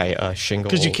buy a shingle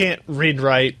because you can't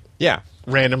read-write. Yeah.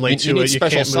 Randomly you need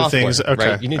special can't software, move things. Okay.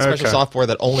 Right? You need special software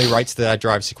that only writes to that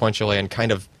drive sequentially and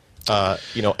kind of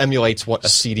emulates what a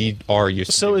CDR used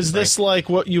to do. So is this like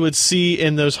what you would see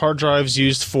in those hard drives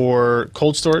used for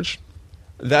cold storage?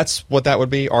 That's what that would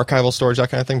be, archival storage,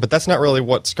 that kind of thing. But that's not really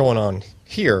what's going on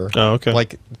here. Oh, okay.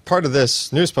 Like, part of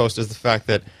this news post is the fact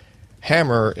that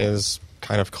Hammer is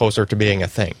kind of closer to being a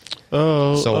thing.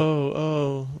 Sorry.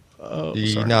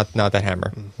 Not that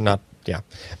Hammer. Not, yeah.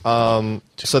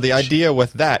 So the idea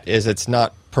with that is it's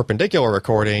not perpendicular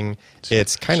recording,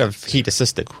 it's kind of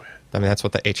heat-assisted. I mean, that's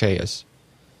what the HA is.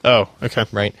 Oh, okay.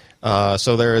 Right?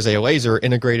 So there is a laser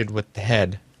integrated with the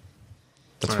head.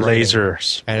 That's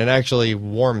lasers. And it actually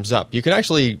warms up. You can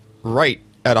actually write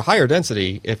at a higher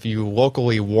density if you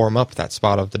locally warm up that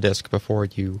spot of the disk before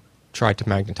you try to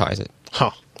magnetize it.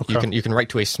 Huh. Okay. You can write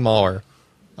to a smaller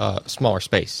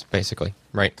space, basically.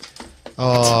 Right?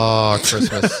 Oh,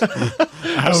 Christmas.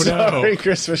 Sorry,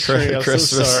 Christmas tree. I'm Christmas.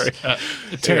 so sorry.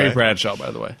 Terry Bradshaw, by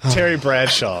the way. Terry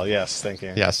Bradshaw, yes, thank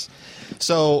you. Yes.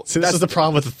 So this is the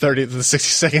problem with the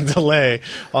 60-second delay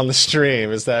on the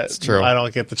stream is that true. I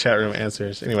don't get the chat room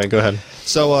answers. Anyway, go ahead.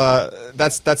 So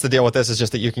that's the deal with this, is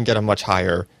just that you can get a much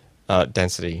higher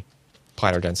density,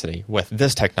 planar density with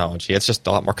this technology. It's just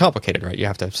a lot more complicated, right? You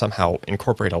have to somehow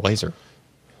incorporate a laser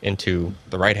into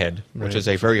the write head, which is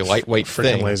a very lightweight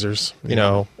thing. Lasers.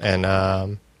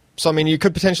 And so, I mean, you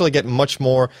could potentially get much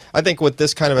more. I think with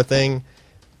this kind of a thing,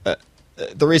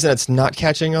 the reason it's not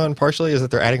catching on partially is that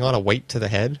they're adding a lot of weight to the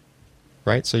head,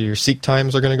 right? So your seek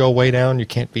times are going to go way down. You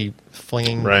can't be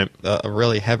flinging a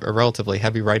relatively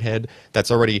heavy write head that's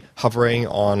already hovering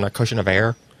on a cushion of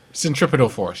air. Centripetal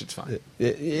force, it's fine.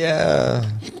 Yeah.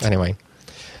 Anyway,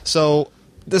 so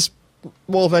this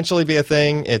will eventually be a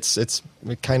thing. It's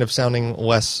kind of sounding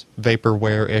less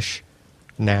vaporware-ish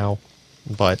now,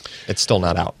 but it's still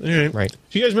not out. Right?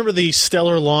 Do you guys remember the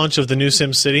stellar launch of the new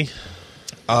SimCity?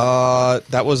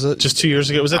 That was just 2 years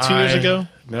ago. Was that 2 years ago?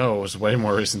 No, it was way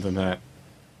more recent than that.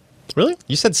 Really?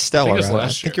 You said stellar. I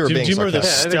think you were being Do you remember the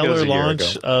sarcastic. stellar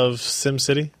launch of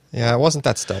SimCity? Yeah, it wasn't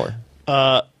that stellar.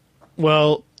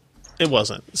 Well, it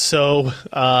wasn't. So,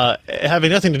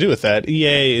 having nothing to do with that,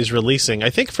 EA is releasing, I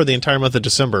think for the entire month of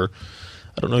December,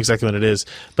 I don't know exactly when it is,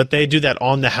 but they do that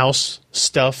on-the-house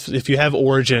stuff. If you have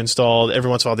Origin installed, every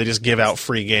once in a while they just give out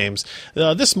free games.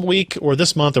 This week or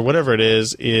this month or whatever it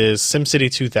is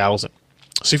SimCity 2000.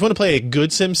 So if you want to play a good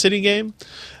SimCity game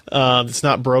that's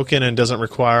not broken and doesn't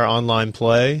require online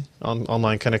play,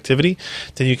 online connectivity,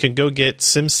 then you can go get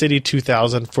SimCity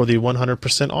 2000 for the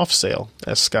 100% off sale,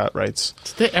 as Scott writes.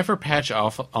 Did they ever patch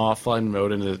offline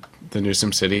mode into the new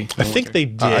SimCity? I think they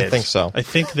did. I think so. I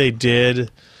think they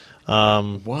did.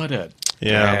 What a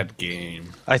bad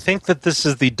game. I think that this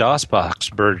is the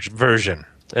DOSBox version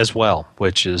as well,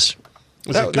 which is...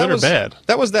 Was it good or bad?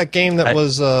 That was that game that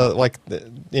was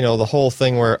the whole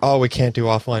thing where, we can't do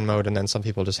offline mode, and then some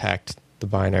people just hacked the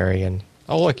binary and,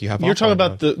 look, you have You're talking offline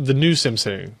about the new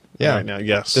SimCity right now,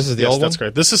 yes. This is the old one? That's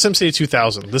great. This is SimCity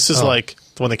 2000. This is like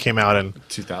the one that came out in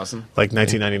 2000? like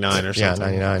 1999 or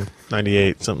something. Yeah, 99.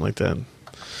 98, something like that.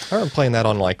 I remember playing that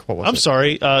on what was it? I'm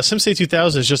sorry, SimCity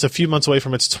 2000 is just a few months away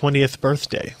from its 20th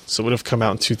birthday, so it would have come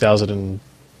out in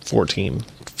 2014,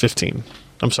 15.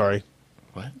 I'm sorry.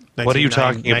 What are you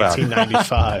talking about?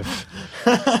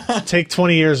 1995. Take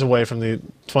 20 years away from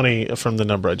the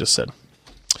number I just said.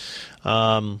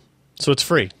 So it's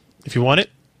free. If you want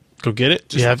it, go get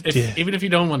it. Even if you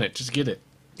don't want it, just get it.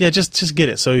 Yeah, just get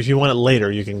it. So if you want it later,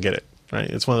 you can get it. Right?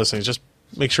 It's one of those things. Just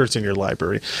make sure it's in your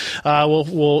library.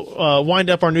 We'll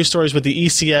wind up our news stories with the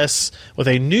ECS with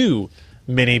a new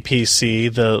mini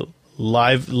PC, the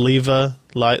Leva,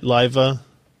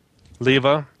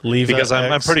 because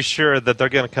I'm pretty sure that they're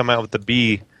going to come out with the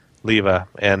B Leva,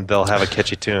 and they'll have a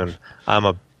catchy tune. I'm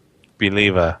a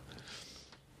believer.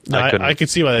 No, I could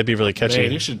see why that'd be really catchy.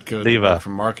 Man, you should go there for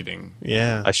marketing.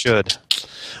 Yeah, I should.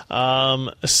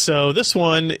 So this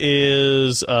one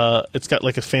is it's got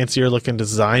like a fancier looking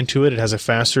design to it. It has a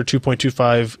faster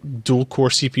 2.25 dual core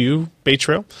CPU Bay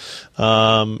Trail.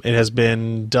 It has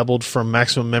been doubled from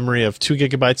maximum memory of 2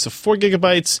 gigabytes to 4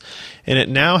 gigabytes, and it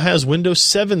now has Windows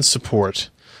 7 support,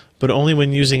 but only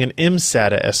when using an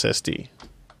mSATA SSD.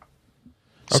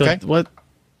 So okay. What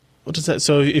does that?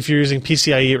 So if you're using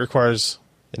PCIe, it requires.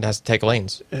 It has to take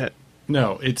lanes.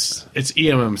 No, it's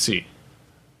eMMC.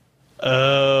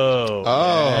 Oh.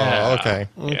 Yeah. Okay.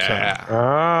 Yeah.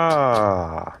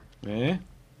 Ah. Eh?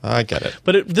 I get it.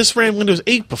 But this ran Windows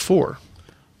 8 before,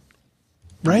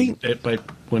 right?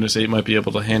 Windows 8 might be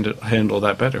able to handle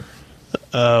that better.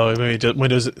 Oh, maybe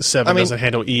Windows 7 doesn't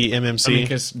handle eMMC.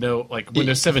 Because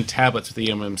Windows 7 tablets with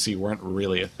eMMC weren't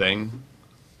really a thing.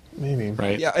 Maybe.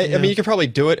 Right? Yeah, I mean, you could probably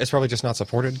do it. It's probably just not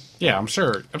supported. Yeah, I'm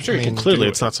sure you can. Clearly, do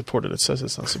it's not supported. It says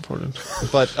it's not supported.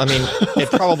 But, I mean, it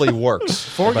probably works.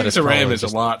 4 gigs of RAM is a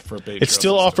lot for a beta. It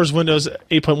still offers Windows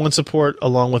 8.1 support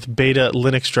along with beta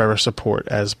Linux driver support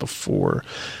as before.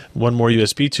 One more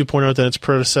USB 2.0 than its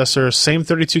predecessor. Same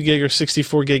 32 gig or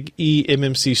 64 gig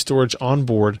eMMC storage on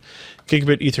board.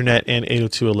 Gigabit Ethernet and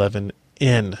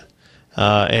 802.11n.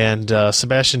 And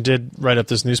Sebastian did write up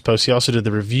this news post. He also did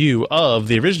the review of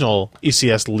the original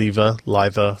ECS Leva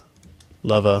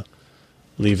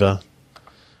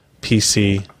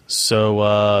PC.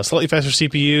 So slightly faster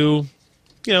CPU.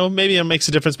 Maybe it makes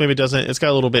a difference. Maybe it doesn't. It's got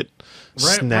a little bit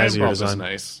snazzier RAM design. is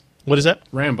nice. What is that?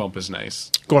 RAM bump is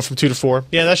nice. Going from 2 to 4.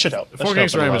 Yeah, that should help. 4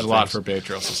 gigs RAM is a lot for a Bay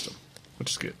Trail system,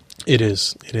 which is good. It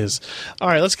is. All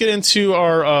right, let's get into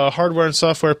our hardware and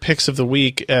software picks of the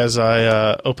week as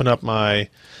I open up my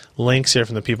links here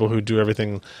from the people who do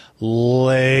everything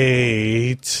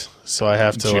late. So I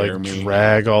have to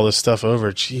drag all this stuff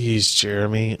over. Jeez,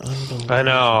 Jeremy. I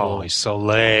know. He's so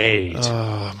late.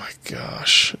 Oh, my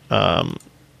gosh.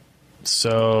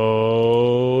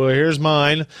 So here's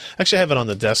mine. Actually, I have it on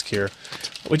the desk here.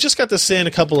 We just got this in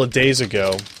a couple of days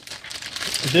ago.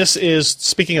 This is,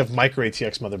 speaking of micro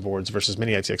ATX motherboards versus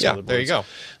mini ATX motherboards. Yeah, there you go.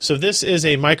 So this is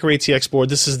a micro ATX board.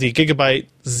 This is the Gigabyte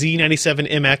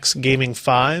Z97MX Gaming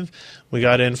 5. We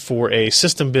got in for a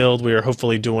system build we are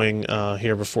hopefully doing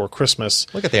here before Christmas.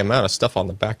 Look at the amount of stuff on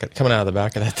the back, coming out of the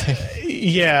back of that thing.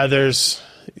 Yeah, there's...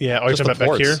 Yeah, are you talking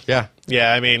about back here? Yeah.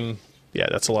 Yeah, I mean... Yeah,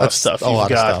 that's a lot of stuff. You've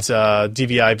got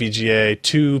DVI, VGA,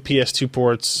 2 PS2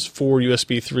 ports, 4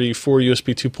 USB 3, 4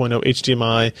 USB 2.0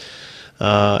 HDMI,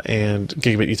 and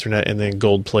Gigabit Ethernet, and then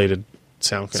gold-plated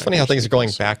sound. It's funny how things are going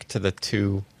back to the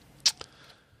 2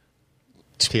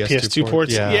 PS2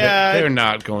 ports. Yeah, they're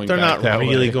not going. They're back not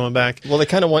really going back. Well, they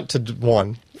kind of went to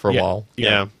 1 for a while.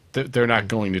 Yeah. They're not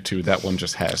going to 2. That one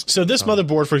just has. So this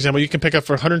motherboard, for example, you can pick up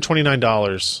for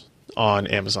 $129 on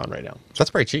Amazon right now. That's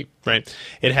pretty cheap. Right.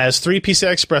 It has 3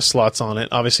 PCI Express slots on it.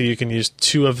 Obviously, you can use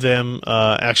 2 of them.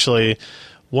 Actually,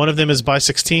 one of them is by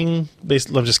 16.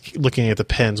 I'm just looking at the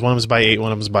pins. One of them is by 8.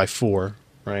 One of them is by 4.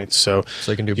 Right. So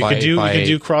you can do you can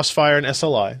do Crossfire and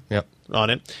SLI on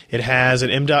it. It has an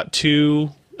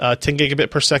M.2 10 gigabit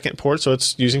per second port, so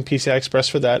it's using PCI Express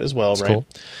for that as well. That's right.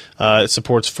 Cool. It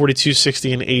supports 42,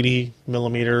 60, and 80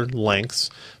 millimeter lengths.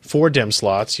 4 DIMM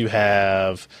slots. You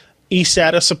have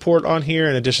eSATA support on here,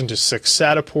 in addition to 6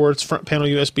 SATA ports, front panel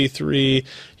USB 3.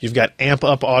 You've got amp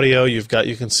up audio. You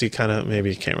can see kind of, maybe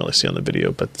you can't really see on the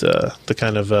video, but the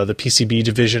kind of the PCB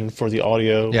division for the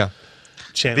audio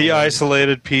channel. The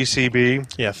isolated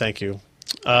PCB. Yeah, thank you.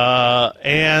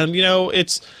 And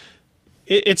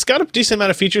it's got a decent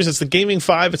amount of features. It's the Gaming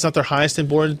 5. It's not their highest end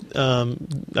board. I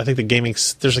think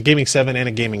there's a Gaming 7 and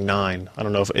a Gaming 9. I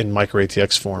don't know if in micro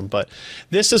ATX form, but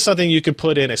this is something you could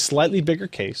put in a slightly bigger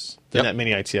case than that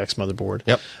mini ITX motherboard.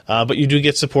 Yep. But you do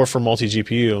get support for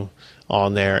multi-GPU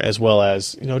on there, as well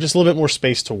as just a little bit more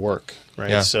space to work. Right.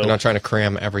 Yeah. So you're not trying to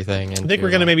cram everything. I think we're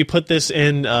going to maybe put this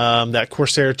in that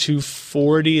Corsair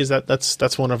 240.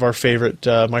 That's one of our favorite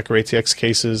micro ATX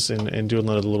cases, and do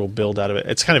another little build out of it.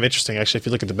 It's kind of interesting, actually. If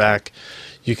you look at the back,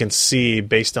 you can see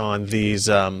based on these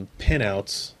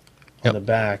pinouts on the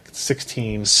back,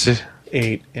 16,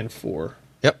 8, and 4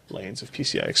 lanes of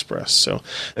PCI Express. So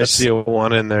I see a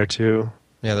 1 in there too.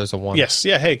 Yeah, there's a 1. Yes.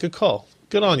 Yeah. Hey, good call.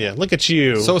 Good on you. Look at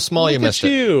you. So small you missed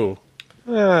it.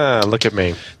 Look at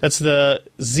me. That's the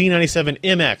Z97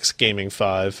 MX Gaming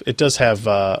 5. It does have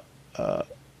a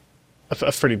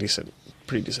pretty decent.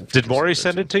 Did Maury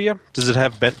send it to you? Does it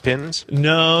have bent pins?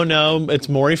 No, it's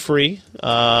Maury free.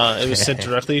 It was sent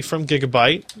directly from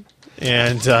Gigabyte,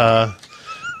 and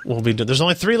there's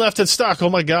only 3 left in stock. Oh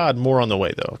my God, more on the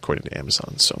way though, according to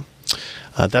Amazon. So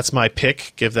that's my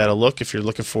pick. Give that a look if you're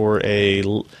looking for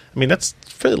that's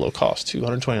fairly low cost,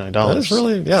 $229. That's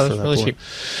really cheap.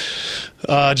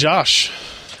 Josh.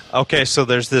 Okay, so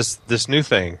there's this new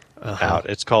thing out.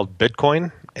 It's called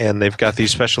Bitcoin, and they've got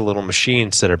these special little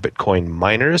machines that are Bitcoin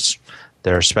miners.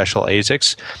 They're special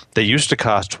ASICs. They used to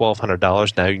cost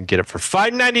 $1,200. Now you can get it for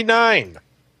 $599.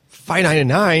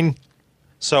 $599.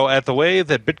 So at the way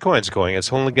that Bitcoin's going,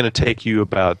 it's only going to take you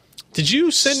about. Did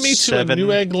you send me to a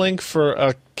Newegg link for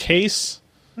a case?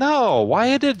 No.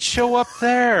 Why did it show up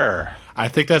there? I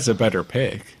think that's a better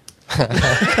pick.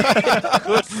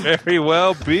 Could very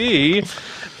well be.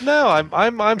 No,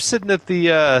 I'm sitting at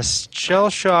the shell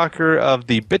shocker of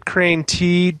the Bitcrane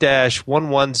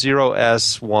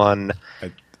T-110S1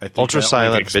 ultra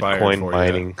silent Bitcoin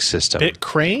mining system.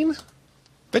 Bitcrane?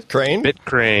 Bitcrane.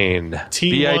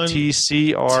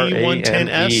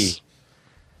 T110S.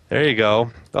 There you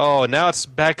go. Oh, now it's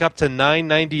back up to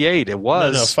 $998. It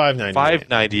was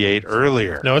 $598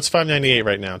 earlier. No, it's $598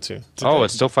 right now too.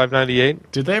 It's still $598.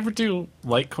 Did they ever do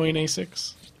Litecoin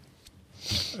ASICs?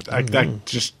 That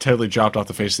just totally dropped off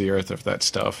the face of the earth of that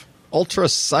stuff. Ultra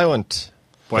silent.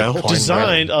 Well,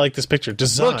 designed. I like this picture.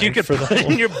 Designed. Look, you can put it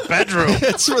in your bedroom.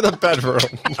 It's for the bedroom.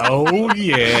 Oh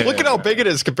yeah. Look at how big it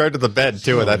is compared to the bed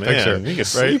too. In that picture, you can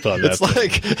sleep on that.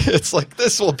 It's like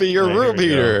this will be your room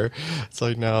heater. It's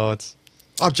like no, it's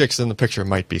objects in the picture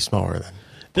might be smaller than.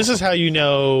 This is how you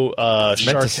know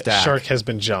shark has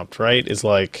been jumped. Right? Is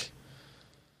like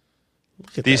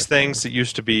look at these things that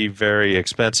used to be very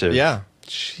expensive. Yeah.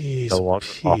 Jeez. No longer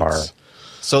are.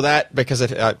 So that because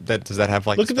does that have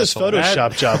like look at this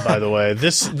Photoshop job, by the way.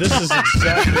 This is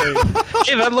exactly.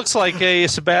 Hey, that looks like a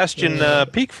Sebastian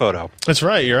Peak photo. That's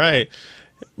right. You're right.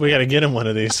 We got to get him one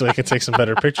of these so we can take some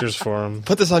better pictures for him.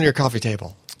 Put this on your coffee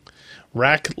table.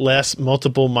 Rackless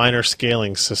multiple miner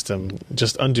scaling system.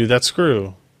 Just undo that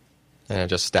screw. And it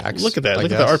just stacks. Look at that.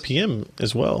 Look at the RPM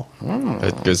as well.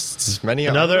 Because many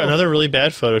another really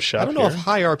bad Photoshop. I don't know if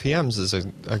high RPMs is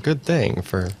a good thing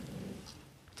for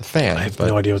the fan. I have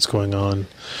no idea what's going on.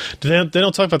 They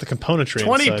don't talk about the componentry.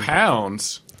 20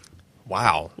 pounds.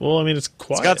 Wow. Well, I mean, it's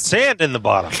quiet. It's got sand in the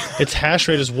bottom. Its hash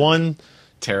rate is 1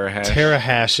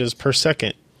 terahashes per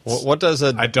second. What does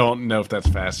a? I don't know if that's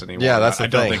fast anymore. Yeah, that's the I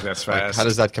thing. don't think that's fast. Like, how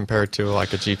does that compare to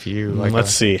like a GPU? Like Let's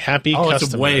see. Happy customer.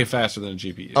 It's way faster than a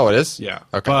GPU. Oh, it is? Yeah.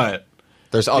 Okay. But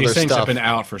there's other these things stuff. have been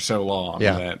out for so long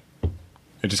that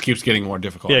it just keeps getting more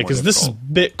difficult. Yeah, because this is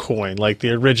Bitcoin, like the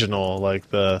original,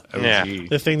 like the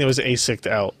thing that was ASIC'd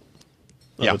out.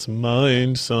 It's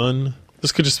mine, son.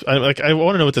 This could just I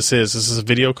want to know what this is. This is a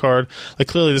video card. Like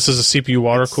clearly, this is a CPU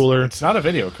water cooler. It's not a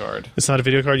video card. It's not a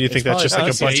video card. You think that's just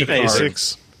like a bunch of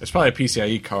ASICs? It's probably a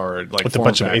PCIe card, like with a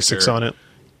bunch of ASICs on it.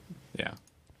 Yeah.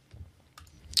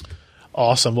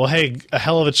 Awesome. Well, hey, a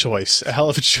hell of a choice.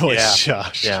 Josh.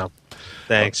 Yeah.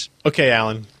 Thanks. Okay,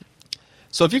 Alan.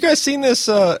 So have you guys seen this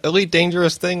Elite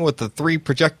Dangerous thing with the 3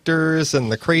 projectors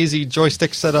and the crazy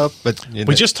joystick setup? But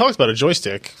we just talked about a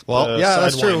joystick. Well,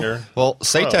 that's true. Well,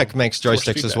 Satec makes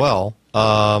joysticks as well.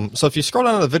 So if you scroll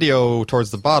down to the video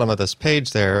towards the bottom of this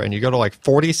page there, and you go to like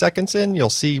 40 seconds in, you'll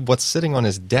see what's sitting on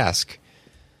his desk.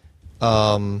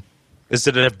 Is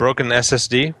it a broken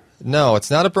SSD? No, it's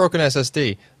not a broken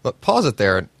SSD. But pause it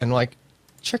there and like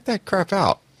check that crap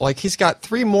out. like he's got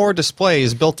 3 more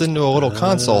displays built into a little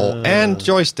console, and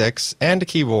joysticks, and a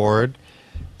keyboard,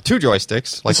 2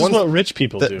 joysticks. Like this is what rich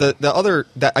people do. The other,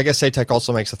 I guess Satec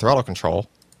also makes the throttle control,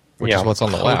 which is what's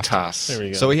on the left. There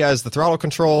we go. So he has the throttle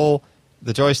control,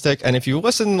 the joystick, and if you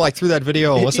listen like through that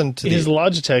video and listen to his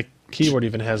Logitech keyboard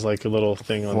even has like a little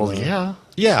thing on the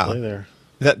display there.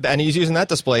 And he's using that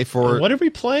display for what are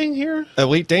we playing here?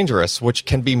 Elite Dangerous, which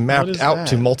can be mapped out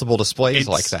to multiple displays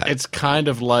like that. It's kind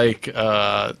of like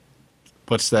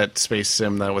what's that space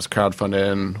sim that was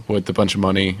crowdfunded with a bunch of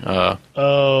money? The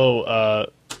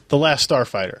Last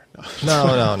Starfighter.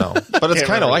 No. But it's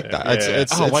kind of like that.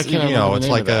 It's why can't I remember it's the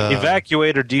name like of that?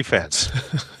 Evacuator Defense.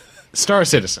 Star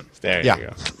Citizen. There you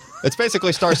go. It's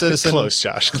basically Star Citizen. Close,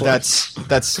 Josh. Close.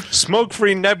 That's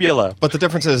Smoke-free Nebula. But the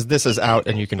difference is this is out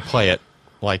and you can play it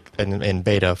like in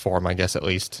beta form, I guess, at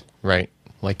least, right?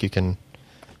 Like you can.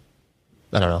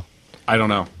 I don't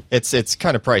know. It's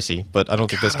kind of pricey, but I don't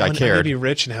think this guy cared. I want to be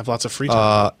rich and have lots of free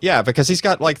time. Yeah, because he's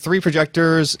got like 3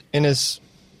 projectors in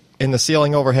the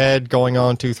ceiling overhead, going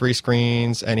on to 3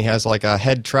 screens, and he has like a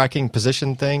head tracking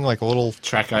position thing, like a little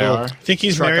Track IR. Think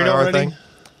he's married already? Thing.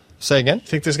 Say again?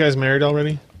 Think this guy's married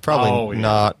already? Probably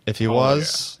not. If he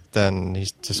was, then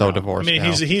he's so divorced. I mean,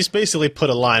 now. he's basically put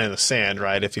a line in the sand,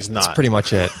 right? If he's not, That's pretty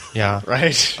much it. Yeah.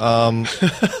 right.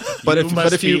 But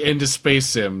if you into space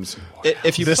sims,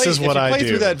 if you This play, is what if you I play do.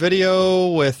 through that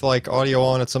video with like audio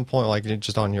on at some point, like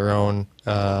just on your own.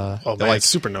 Man, like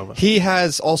Supernova. He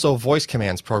has also voice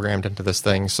commands programmed into this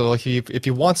thing, so like if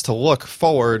he wants to look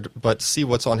forward but see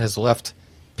what's on his left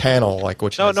panel, like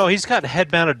which No, he's got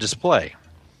head-mounted display.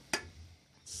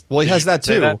 Well, he has that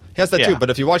say too. that? He has that Yeah. too. But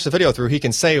if you watch the video through, he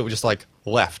can say just like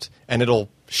left, and it'll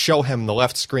show him the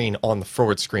left screen on the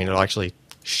forward screen. It'll actually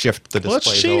shift the Well, that's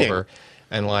displays cheating. over,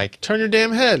 and like, Turn your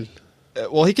damn head.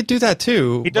 well, he could do that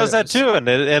too. He does that too, and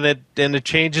it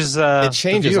changes. It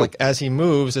changes the view. like as he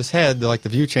moves his head, like the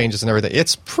view changes and everything.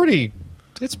 It's pretty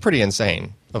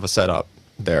insane of a setup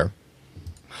there.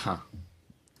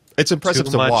 It's impressive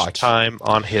Too to much watch. time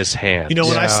on his hands. You know,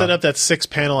 when I Yeah. set up that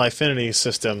 6-panel Eyefinity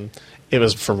system, it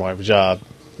was for my job.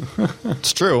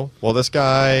 It's true. Well, this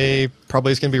guy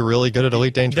probably is going to be really good at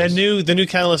Elite Dangerous. The new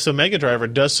Catalyst Omega driver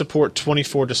does support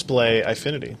 24 display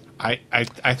Eyefinity, I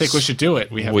think we should do it.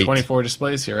 We have Sweet. 24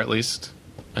 displays here at least.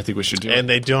 I think we should do it. and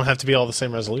they don't have to be all the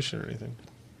same resolution or anything.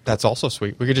 That's also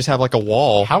sweet. We could just have like a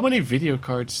wall. How many video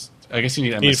cards? I guess you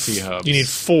need MST hubs. You need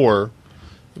 4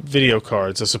 video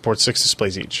cards that support 6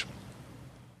 displays each.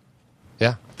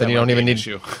 Yeah. Then That you might don't be even an need.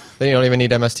 issue. Then you don't even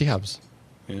need MST hubs.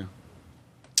 Yeah.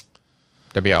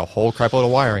 There'd be a whole crap load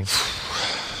of wiring.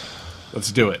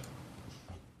 Let's do it.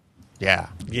 Yeah.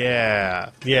 Yeah,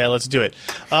 let's do it.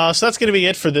 So that's going to be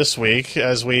it for this week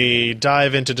as we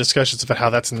dive into discussions about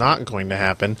how that's not going to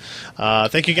happen.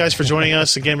 Thank you guys for joining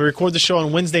us. Again, we record the show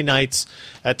on Wednesday nights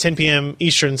at 10 p.m.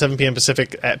 Eastern, 7 p.m.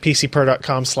 Pacific at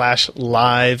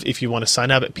pcper.com/live. If you want to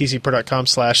sign up at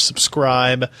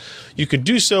pcper.com/subscribe, you could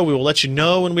do so. We will let you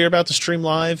know when we're about to stream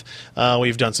live.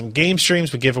 We've done some game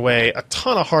streams. We gave away a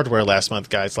ton of hardware last month,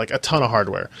 guys, like a ton of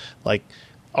hardware. Like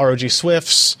ROG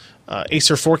Swifts,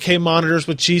 Acer 4K monitors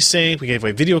with G-Sync. We gave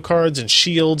away video cards and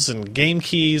shields and game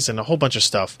keys and a whole bunch of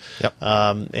stuff. Yep.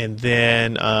 And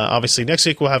then, obviously, next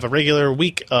week we'll have a regular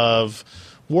week of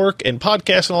work and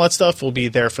podcasts and all that stuff. We'll be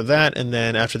there for that. And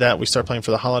then after that, we start playing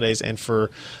for the holidays and for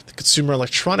the Consumer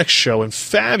Electronics Show in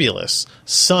fabulous,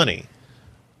 sunny,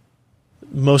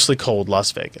 mostly cold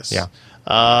Las Vegas. Yeah.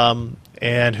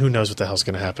 And who knows what the hell's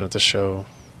going to happen at the show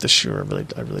this year. I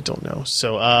really don't know.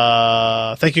 So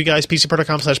thank you guys.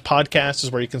 PCPro.com/podcast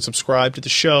is where you can subscribe to the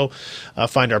show,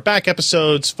 find our back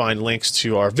episodes, find links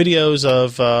to our videos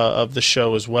of the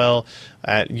show as well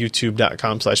at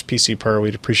youtube.com/PCPro.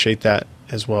 We'd appreciate that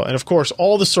as well. And of course,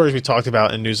 all the stories we talked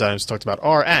about and news items talked about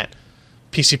are at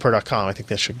PCPro.com. I think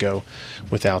that should go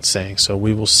without saying. So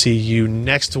we will see you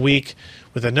next week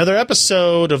with another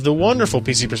episode of the wonderful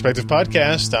PC Perspective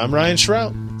Podcast. I'm Ryan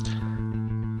Shrout.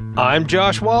 I'm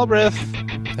Josh Walrath.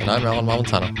 And I'm Alan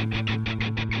Malentano.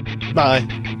 Bye.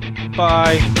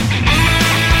 Bye.